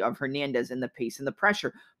ability of Hernandez and the pace and the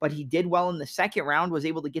pressure. But he did well in the second round, was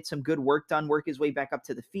able to get some good work done, work his way back up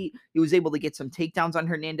to the feet. He was able to get some takedowns on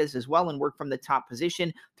Hernandez as well and work from the top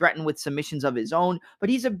position, threaten with submissions of his own. But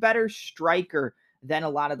he's a better striker than a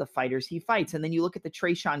lot of the fighters he fights. And then you look at the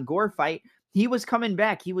Tresean Gore fight, he was coming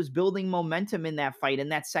back. He was building momentum in that fight in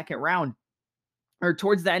that second round. Or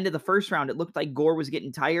towards the end of the first round, it looked like Gore was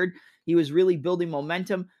getting tired. He was really building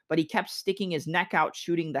momentum, but he kept sticking his neck out,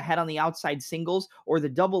 shooting the head on the outside singles or the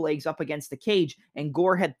double legs up against the cage. And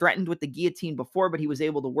Gore had threatened with the guillotine before, but he was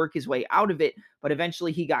able to work his way out of it. But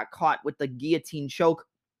eventually he got caught with the guillotine choke.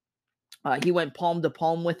 He went palm to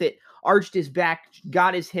palm with it, arched his back,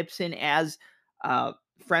 got his hips in as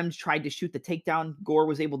Frems tried to shoot the takedown. Gore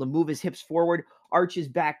was able to move his hips forward, arch his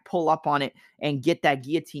back, pull up on it, and get that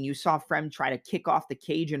guillotine. You saw Frem try to kick off the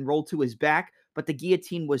cage and roll to his back, but the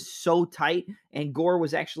guillotine was so tight, and Gore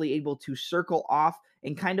was actually able to circle off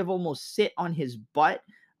and kind of almost sit on his butt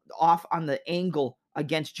off on the angle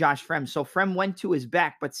against Josh Frem. So Frem went to his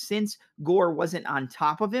back, but since Gore wasn't on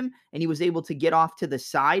top of him and he was able to get off to the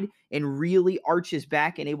side and really arch his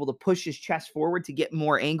back and able to push his chest forward to get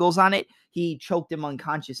more angles on it, he choked him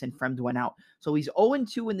unconscious and Frem went out. So he's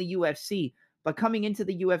 0-2 in the UFC. But coming into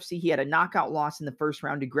the UFC, he had a knockout loss in the first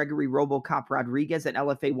round to Gregory RoboCop Rodriguez at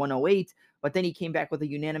LFA 108. But then he came back with a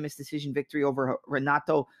unanimous decision victory over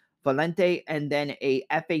Renato Valente, and then a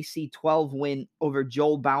FAC 12 win over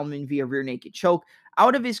Joel Bauman via rear naked choke.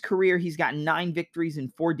 Out of his career, he's got 9 victories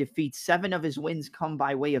and 4 defeats. 7 of his wins come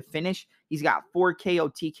by way of finish. He's got 4 KO,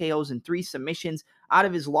 TKOs, and 3 submissions. Out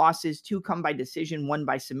of his losses, 2 come by decision, 1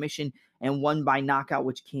 by submission, and 1 by knockout,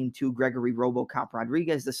 which came to Gregory RoboCop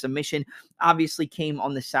Rodriguez. The submission obviously came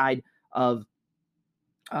on the side of,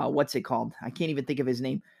 what's it called? I can't even think of his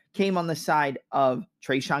name. Came on the side of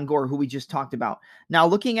Tresean Gore, who we just talked about. Now,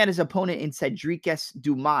 looking at his opponent in Cedriques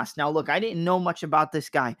Dumas. Now, look, I didn't know much about this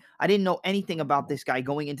guy. I didn't know anything about this guy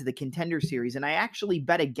going into the Contender Series, and I actually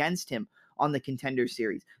bet against him on the Contender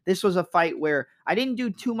Series. This was a fight where I didn't do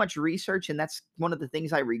too much research, and that's one of the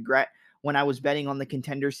things I regret when I was betting on the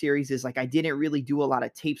Contender Series is like I didn't really do a lot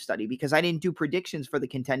of tape study because I didn't do predictions for the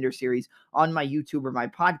Contender Series on my YouTube or my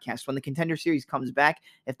podcast. When the Contender Series comes back,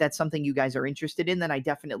 if that's something you guys are interested in, then I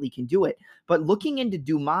definitely can do it. But looking into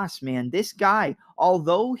Dumas, man, this guy,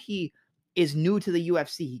 although he is new to the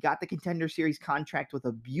UFC, he got the Contender Series contract with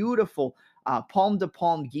a beautiful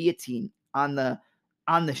palm-to-palm guillotine on the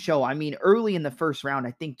show. I mean, early in the first round,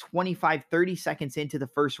 I think 25, 30 seconds into the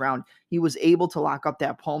first round, he was able to lock up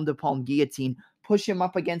that palm-to-palm guillotine, push him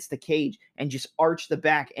up against the cage, and just arch the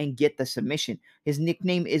back and get the submission. His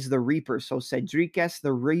nickname is the Reaper. So Cedriques,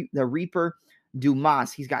 the Reaper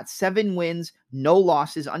Dumas. He's got 7 wins, no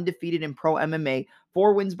losses, undefeated in pro MMA,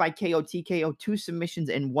 4 wins by KO, TKO, 2 submissions,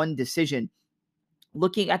 and 1 decision.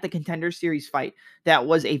 Looking at the Contender Series fight, that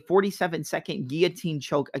was a 47-second guillotine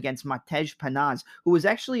choke against Matej Panaz, who was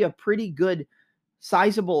actually a pretty good,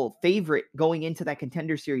 sizable favorite going into that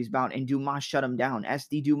Contender Series bout, and Dumas shut him down.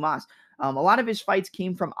 SD Dumas. A lot of his fights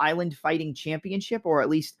came from Island Fighting Championship, or at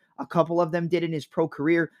least a couple of them did in his pro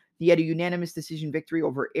career. He had a unanimous decision victory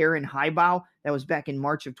over Aaron Highbow. That was back in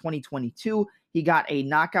March of 2022. He got a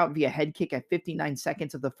knockout via head kick at 59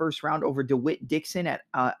 seconds of the first round over DeWitt Dixon at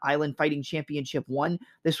Island Fighting Championship 1.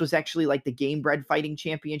 This was actually like the Gamebred Fighting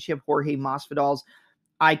Championship, Jorge Masvidal's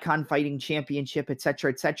Icon Fighting Championship,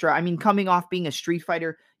 etc., etc. I mean, coming off being a street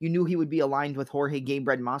fighter, you knew he would be aligned with Jorge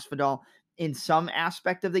Gamebred Masvidal in some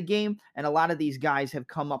aspect of the game, and a lot of these guys have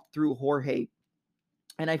come up through Jorge.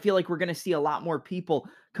 And I feel like we're going to see a lot more people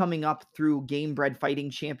coming up through Gamebred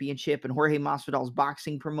Fighting Championship and Jorge Masvidal's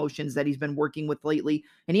boxing promotions that he's been working with lately.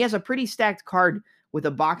 And he has a pretty stacked card with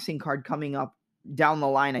a boxing card coming up down the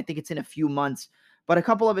line. I think it's in a few months. But a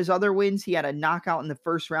couple of his other wins, he had a knockout in the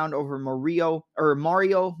first round over Mario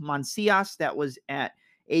Mancias. That was at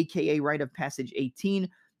AKA Rite of Passage 18.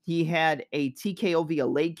 He had a TKO via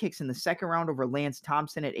leg kicks in the second round over Lance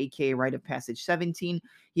Thompson at AKA Rite of Passage 17.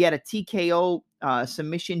 He had a TKO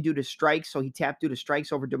submission due to strikes, so he tapped due to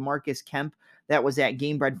strikes over DeMarcus Kemp. That was at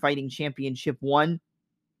Gamebred Fighting Championship 1,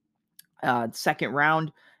 second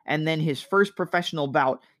round. And then his first professional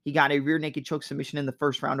bout, he got a rear naked choke submission in the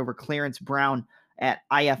first round over Clarence Brown at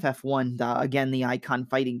IFF 1, again, the Icon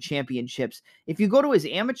Fighting Championships. If you go to his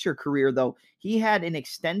amateur career, though, he had an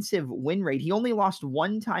extensive win rate. He only lost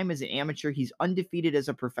 1 time as an amateur. He's undefeated as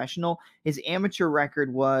a professional. His amateur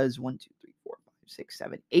record was 1, 2, 3, 4, 6,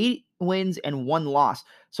 7, 8 wins and 1 loss.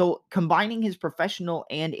 So combining his professional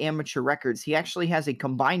and amateur records, he actually has a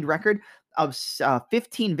combined record of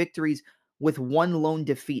 15 victories with 1 lone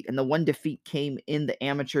defeat. And the 1 defeat came in the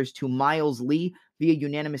amateurs to Miles Lee via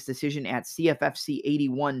unanimous decision at CFFC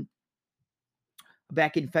 81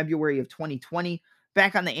 back in February of 2020.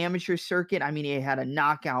 Back on the amateur circuit, I mean, he had a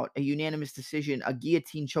knockout, a unanimous decision, a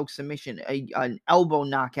guillotine choke submission, an elbow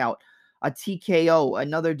knockout, a TKO,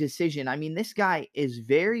 another decision. I mean, this guy is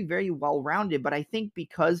very, very well rounded. But I think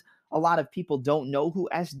because a lot of people don't know who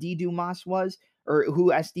SD Dumas was or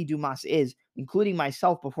who SD Dumas is, including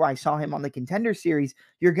myself before I saw him on the Contender Series,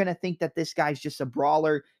 you're going to think that this guy's just a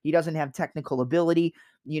brawler. He doesn't have technical ability,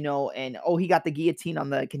 and oh, he got the guillotine on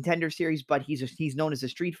the Contender Series, but he's known as a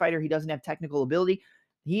street fighter. He doesn't have technical ability.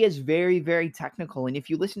 He is very, very technical. And if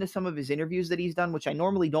you listen to some of his interviews that he's done, which I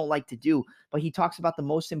normally don't like to do, but he talks about the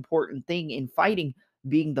most important thing in fighting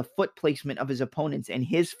being the foot placement of his opponents and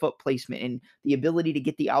his foot placement and the ability to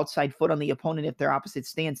get the outside foot on the opponent if they're opposite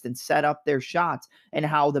stance and set up their shots, and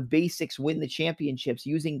how the basics win the championships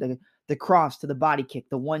using the cross to the body kick,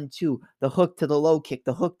 the 1-2, the hook to the low kick,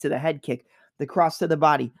 the hook to the head kick, the cross to the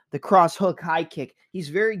body, the cross hook high kick. He's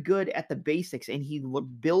very good at the basics, and he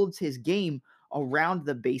builds his game around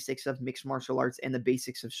the basics of mixed martial arts and the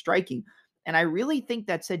basics of striking. And I really think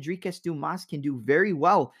that Cedriques Dumas can do very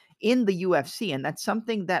well in the UFC. And that's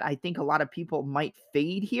something that I think a lot of people might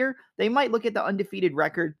fade here. They might look at the undefeated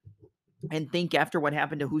record and think after what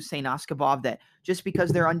happened to Hussein Askabov that just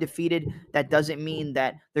because they're undefeated, that doesn't mean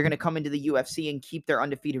that they're going to come into the UFC and keep their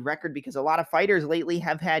undefeated record, because a lot of fighters lately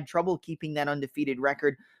have had trouble keeping that undefeated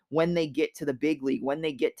record when they get to the big league, when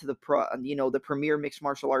they get to the premier mixed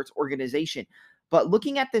martial arts organization. But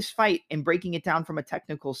looking at this fight and breaking it down from a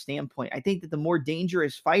technical standpoint, I think that the more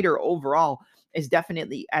dangerous fighter overall is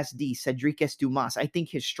definitely SD, Cedriques Dumas. I think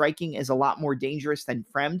his striking is a lot more dangerous than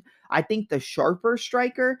Fremd. I think the sharper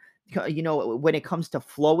striker, when it comes to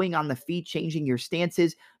flowing on the feet, changing your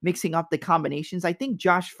stances, mixing up the combinations, I think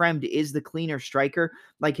Josh Fremd is the cleaner striker.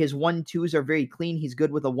 Like his 1-2s are very clean. He's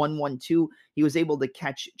good with a 1-1-2. He was able to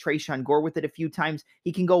catch Tresean Gore with it a few times.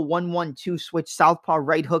 He can go 1-1-2, switch southpaw,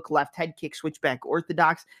 right hook, left head kick, switch back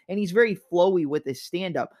orthodox, and he's very flowy with his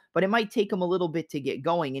stand-up. But it might take him a little bit to get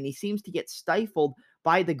going, and he seems to get stifled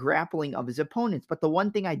by the grappling of his opponents. But the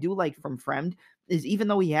one thing I do like from Fremd is, even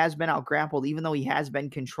though he has been out grappled, even though he has been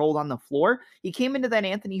controlled on the floor, he came into that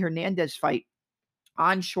Anthony Hernandez fight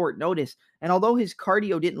on short notice. And although his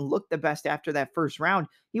cardio didn't look the best after that first round,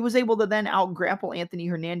 he was able to then out grapple Anthony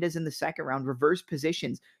Hernandez in the second round, reverse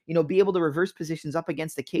positions, be able to reverse positions up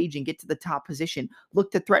against the cage and get to the top position, look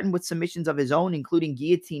to threaten with submissions of his own, including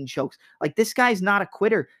guillotine chokes. Like, this guy's not a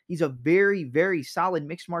quitter. He's a very, very solid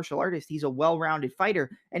mixed martial artist. He's a well-rounded fighter.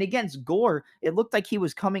 And against Gore, it looked like he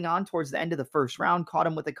was coming on towards the end of the first round, caught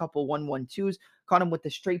him with a couple 1-1-2s, caught him with the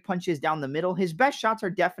straight punches down the middle. His best shots are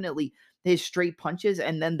definitely his straight punches,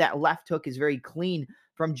 and then that left hook is very clean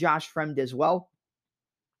from Josh Fremd as well.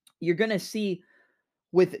 You're going to see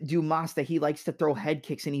with Dumas that he likes to throw head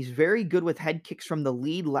kicks, and he's very good with head kicks from the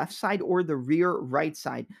lead left side or the rear right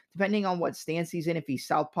side, depending on what stance he's in. If he's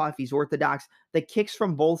southpaw, if he's orthodox, the kicks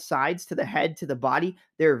from both sides to the head, to the body,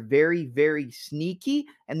 they're very, very sneaky,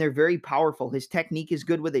 and they're very powerful. His technique is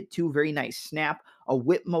good with it too. Very nice snap, a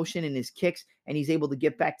whip motion in his kicks, and he's able to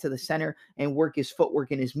get back to the center and work his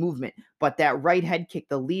footwork and his movement. But that right head kick,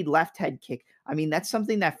 the lead left head kick, I mean, that's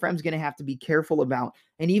something that Fremd's going to have to be careful about.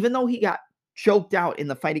 And even though he got choked out in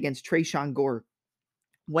the fight against Tresean Gore,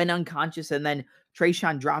 went unconscious, and then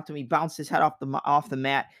Tresean dropped him. He bounced his head off the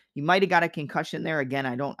mat. He might have got a concussion there. Again,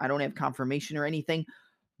 I don't have confirmation or anything,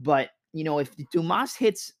 but if Dumas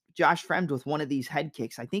hits Josh Fremd with one of these head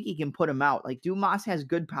kicks, I think he can put him out. Like, Dumas has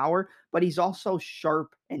good power, but he's also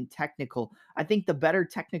sharp and technical. I think the better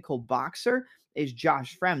technical boxer is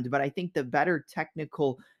Josh Fremd, but I think the better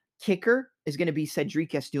technical kicker is going to be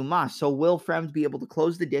Cedriques Dumas. So will Fremd be able to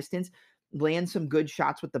close the distance, land some good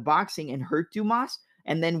shots with the boxing, and hurt Dumas,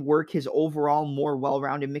 and then work his overall more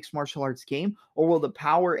well-rounded mixed martial arts game? Or will the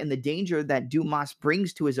power and the danger that Dumas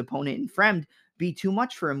brings to his opponent in Fremd be too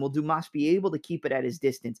much for him? Will Dumas be able to keep it at his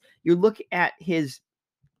distance? You look at his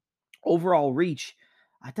overall reach.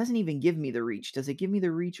 It doesn't even give me the reach. Does it give me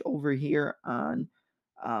the reach over here on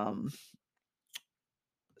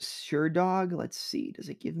Sherdog? Let's see. Does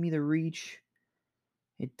it give me the reach?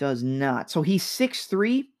 It does not. So he's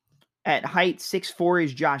 6'3". At height, 6'4"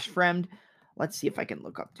 is Josh Fremd. Let's see if I can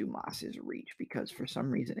look up Dumas's reach, because for some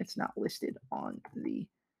reason it's not listed on the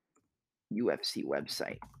UFC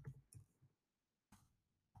website.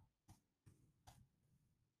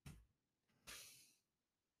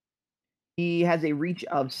 He has a reach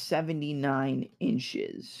of 79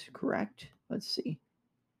 inches, correct? Let's see.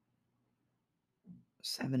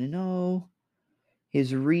 7-0.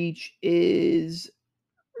 His reach is,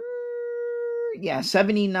 yeah,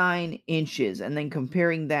 79 inches. And then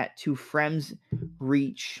comparing that to Fremd's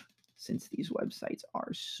reach, since these websites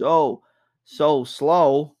are so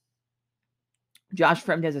slow, Josh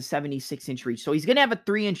Fremd has a 76-inch reach. So he's going to have a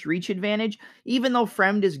 3-inch reach advantage, even though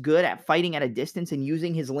Fremd is good at fighting at a distance and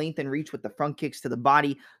using his length and reach with the front kicks to the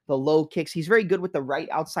body, the low kicks. He's very good with the right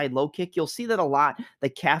outside low kick. You'll see that a lot. The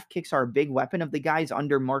calf kicks are a big weapon of the guys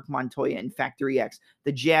under Mark Montoya and Factory X.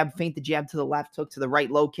 The jab, feint the jab to the left hook to the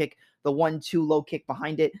right low kick, the 1-2 low kick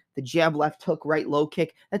behind it, the jab, left hook, right low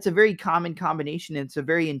kick. That's a very common combination, and it's a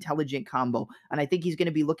very intelligent combo. And I think he's going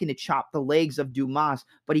to be looking to chop the legs of Dumas,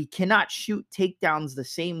 but he cannot shoot takedowns the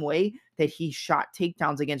same way that he shot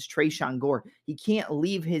takedowns against Tresean Gore. He can't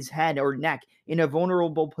leave his head or neck in a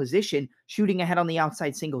vulnerable position, shooting ahead on the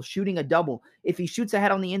outside single, shooting a double. If he shoots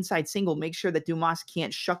ahead on the inside single, make sure that Dumas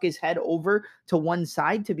can't shuck his head over to one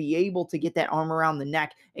side to be able to get that arm around the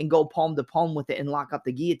neck and go palm to palm with it and lock up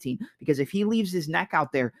the guillotine. Because if he leaves his neck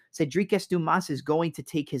out there, Cedric Dumas is going to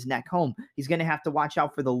take his neck home. He's going to have to watch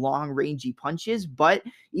out for the long, rangy punches. But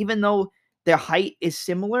even though their height is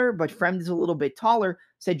similar, but Fremd is a little bit taller,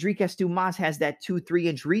 Cedric Dumas has that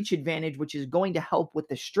 2-3-inch reach advantage, which is going to help with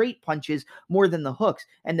the straight punches more than the hooks.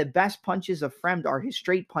 And the best punches of Fremd are his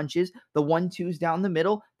straight punches, the 1-2s down the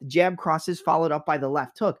middle, the jab crosses followed up by the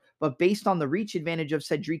left hook. But based on the reach advantage of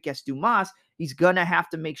Cedric Dumas, he's going to have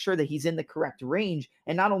to make sure that he's in the correct range.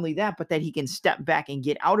 And not only that, but that he can step back and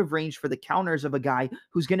get out of range for the counters of a guy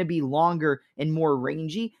who's going to be longer and more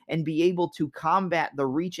rangy and be able to combat the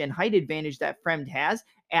reach and height advantage that Fremd has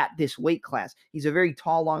at this weight class. He's a very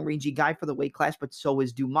tall, long, rangy guy for the weight class, but so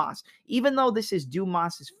is Dumas. Even though this is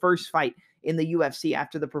Dumas's first fight in the UFC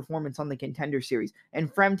after the performance on the Contender Series,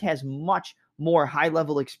 and Fremd has much more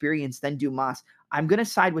high-level experience than Dumas, I'm going to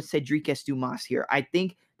side with Cedric Dumas here. I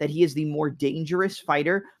think that he is the more dangerous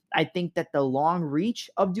fighter. I think that the long reach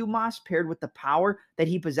of Dumas paired with the power that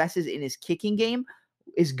he possesses in his kicking game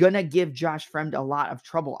is going to give Josh Fremd a lot of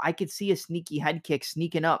trouble. I could see a sneaky head kick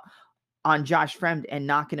sneaking up on Josh Fremd and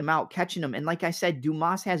knocking him out, catching him. And like I said,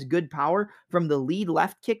 Dumas has good power from the lead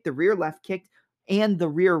left kick, the rear left kick, and the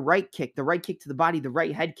rear right kick, the right kick to the body, the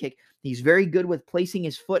right head kick. He's very good with placing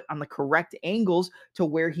his foot on the correct angles to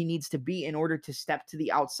where he needs to be in order to step to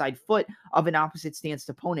the outside foot of an opposite stance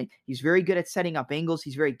opponent. He's very good at setting up angles.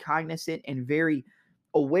 He's very cognizant and very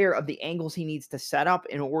aware of the angles he needs to set up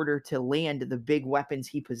in order to land the big weapons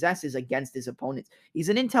he possesses against his opponents. He's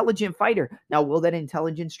an intelligent fighter. Now, will that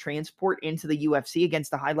intelligence transport into the UFC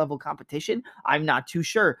against the high-level competition? I'm not too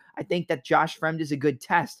sure. I think that Josh Fremd is a good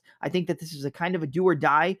test. I think that this is a kind of a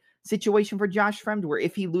do-or-die situation for Josh Fremd, where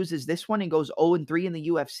if he loses this one and goes 0-3 in the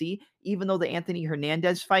UFC, even though the Anthony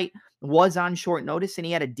Hernandez fight was on short notice and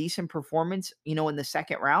he had a decent performance, in the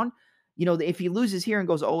second round, if he loses here and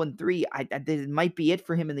goes 0-3, that might be it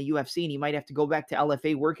for him in the UFC, and he might have to go back to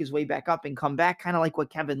LFA, work his way back up, and come back, kind of like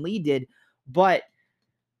what Kevin Lee did. But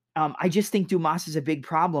I just think Dumas is a big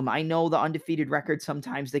problem. I know the undefeated record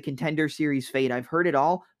sometimes, the Contender Series fade. I've heard it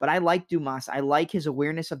all, but I like Dumas. I like his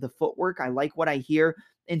awareness of the footwork. I like what I hear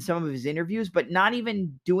in some of his interviews, but not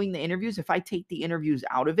even doing the interviews. If I take the interviews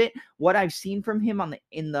out of it, what I've seen from him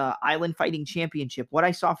in the Island Fighting Championship, what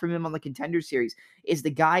I saw from him on the Contender Series, is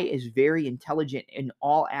the guy is very intelligent in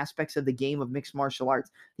all aspects of the game of mixed martial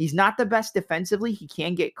arts. He's not the best defensively. He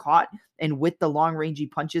can get caught, and with the long rangy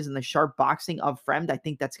punches and the sharp boxing of Fremd, I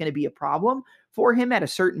think that's going to be a problem for him at a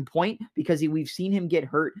certain point, because we've seen him get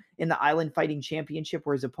hurt in the Island Fighting Championship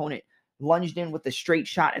where his opponent lunged in with a straight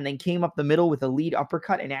shot and then came up the middle with a lead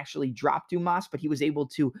uppercut and actually dropped Dumas, but he was able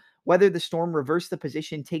to weather the storm, reverse the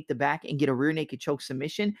position, take the back, and get a rear naked choke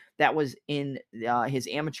submission. That was in his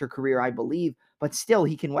amateur career, I believe. But still,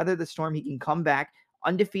 he can weather the storm. He can come back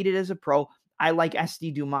undefeated as a pro. I like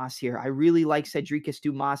SD Dumas here. I really like Cedric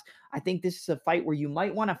Dumas. I think this is a fight where you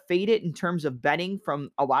might want to fade it in terms of betting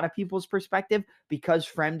from a lot of people's perspective, because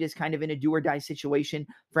Fremd is kind of in a do or die situation.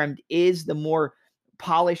 Fremd is the more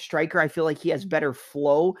polished striker. I feel like he has better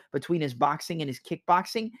flow between his boxing and his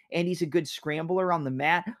kickboxing, and he's a good scrambler on the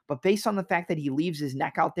mat. But based on the fact that he leaves his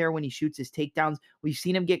neck out there when he shoots his takedowns, we've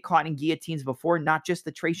seen him get caught in guillotines before, not just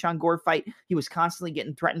the Tresean Gore fight. He was constantly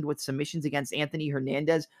getting threatened with submissions against Anthony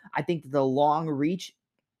Hernandez. I think the long reach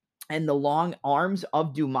and the long arms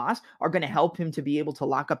of Dumas are going to help him to be able to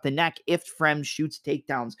lock up the neck if Frem shoots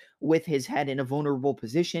takedowns with his head in a vulnerable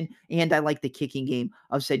position. And I like the kicking game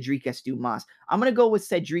of Cedric Dumas. I'm going to go with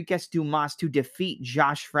Cedric Dumas to defeat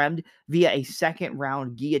Josh Fremd via a second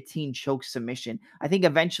round guillotine choke submission. I think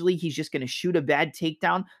eventually he's just going to shoot a bad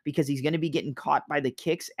takedown because he's going to be getting caught by the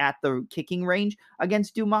kicks at the kicking range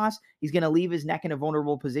against Dumas. He's going to leave his neck in a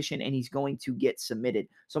vulnerable position and he's going to get submitted.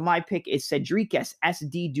 So my pick is Cedric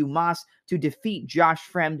SD Dumas to defeat Josh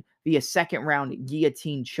Fremd via second round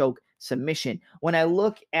guillotine choke submission. When I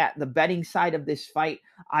look at the betting side of this fight,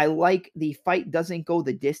 I like the fight doesn't go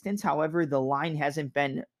the distance. However, the line hasn't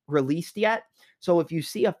been released yet. So if you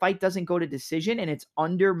see a fight doesn't go to decision and it's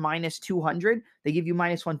under minus 200, they give you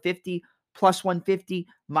minus 150, plus 150,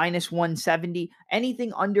 minus 170,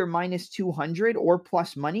 anything under minus 200 or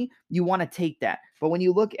plus money, you want to take that. But when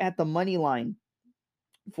you look at the money line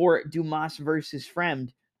for Dumas versus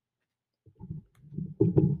Fremd,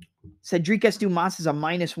 Cedric Dumas is a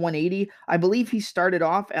minus 180. I believe he started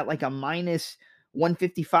off at like a minus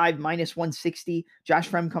 155, minus 160. Josh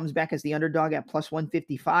Fremd comes back as the underdog at plus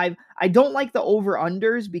 155. I don't like the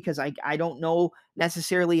over-unders because I don't know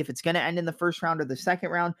necessarily if it's going to end in the first round or the second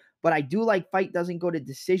round, but I do like fight doesn't go to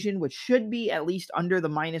decision, which should be at least under the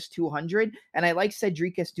minus 200, and I like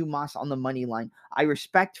Cedric Dumas on the money line. I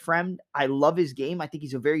respect Fremd. I love his game. I think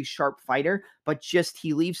he's a very sharp fighter, but just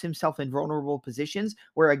he leaves himself in vulnerable positions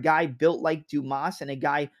where a guy built like Dumas and a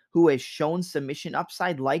guy who has shown submission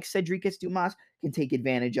upside like Cedric Dumas can take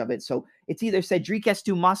advantage of it. So it's either Cedric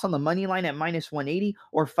Dumas on the money line at minus 180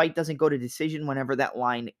 or fight doesn't go to decision whenever that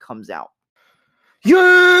line comes out.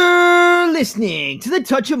 You're listening to the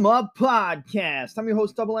Touch 'em Up podcast. I'm your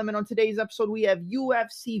host, Double M, and on today's episode, we have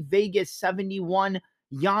UFC Vegas 71,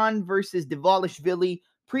 Yan versus Dvalishvili,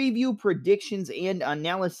 preview, predictions, and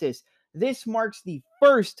analysis. This marks the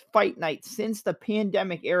first fight night since the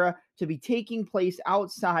pandemic era to be taking place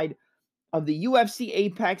outside of the UFC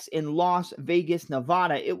Apex in Las Vegas,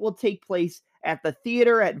 Nevada. It will take place at the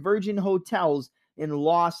Theater at Virgin Hotels in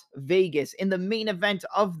Las Vegas. In the main event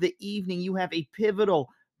of the evening, you have a pivotal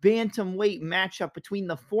bantamweight matchup between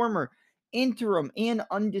the former interim and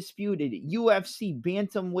undisputed UFC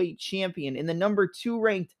bantamweight champion and the number 2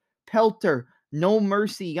 ranked Pelter No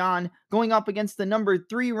Mercy Yan going up against the number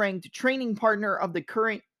 3 ranked training partner of the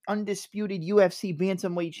current undisputed UFC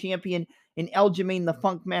bantamweight champion in Aljamain the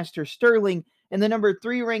Funkmaster Sterling, and the number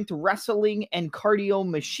 3 ranked wrestling and cardio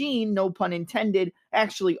machine, no pun intended,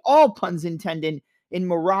 actually all puns intended, in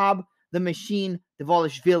Merab the Machine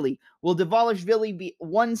Dvalishvili. Will Dvalishvili be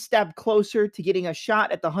one step closer to getting a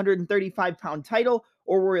shot at the 135-pound title,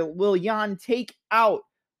 or will Yan take out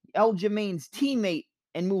Aljamain's teammate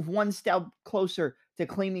and move one step closer to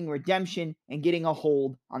claiming redemption and getting a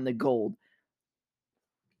hold on the gold?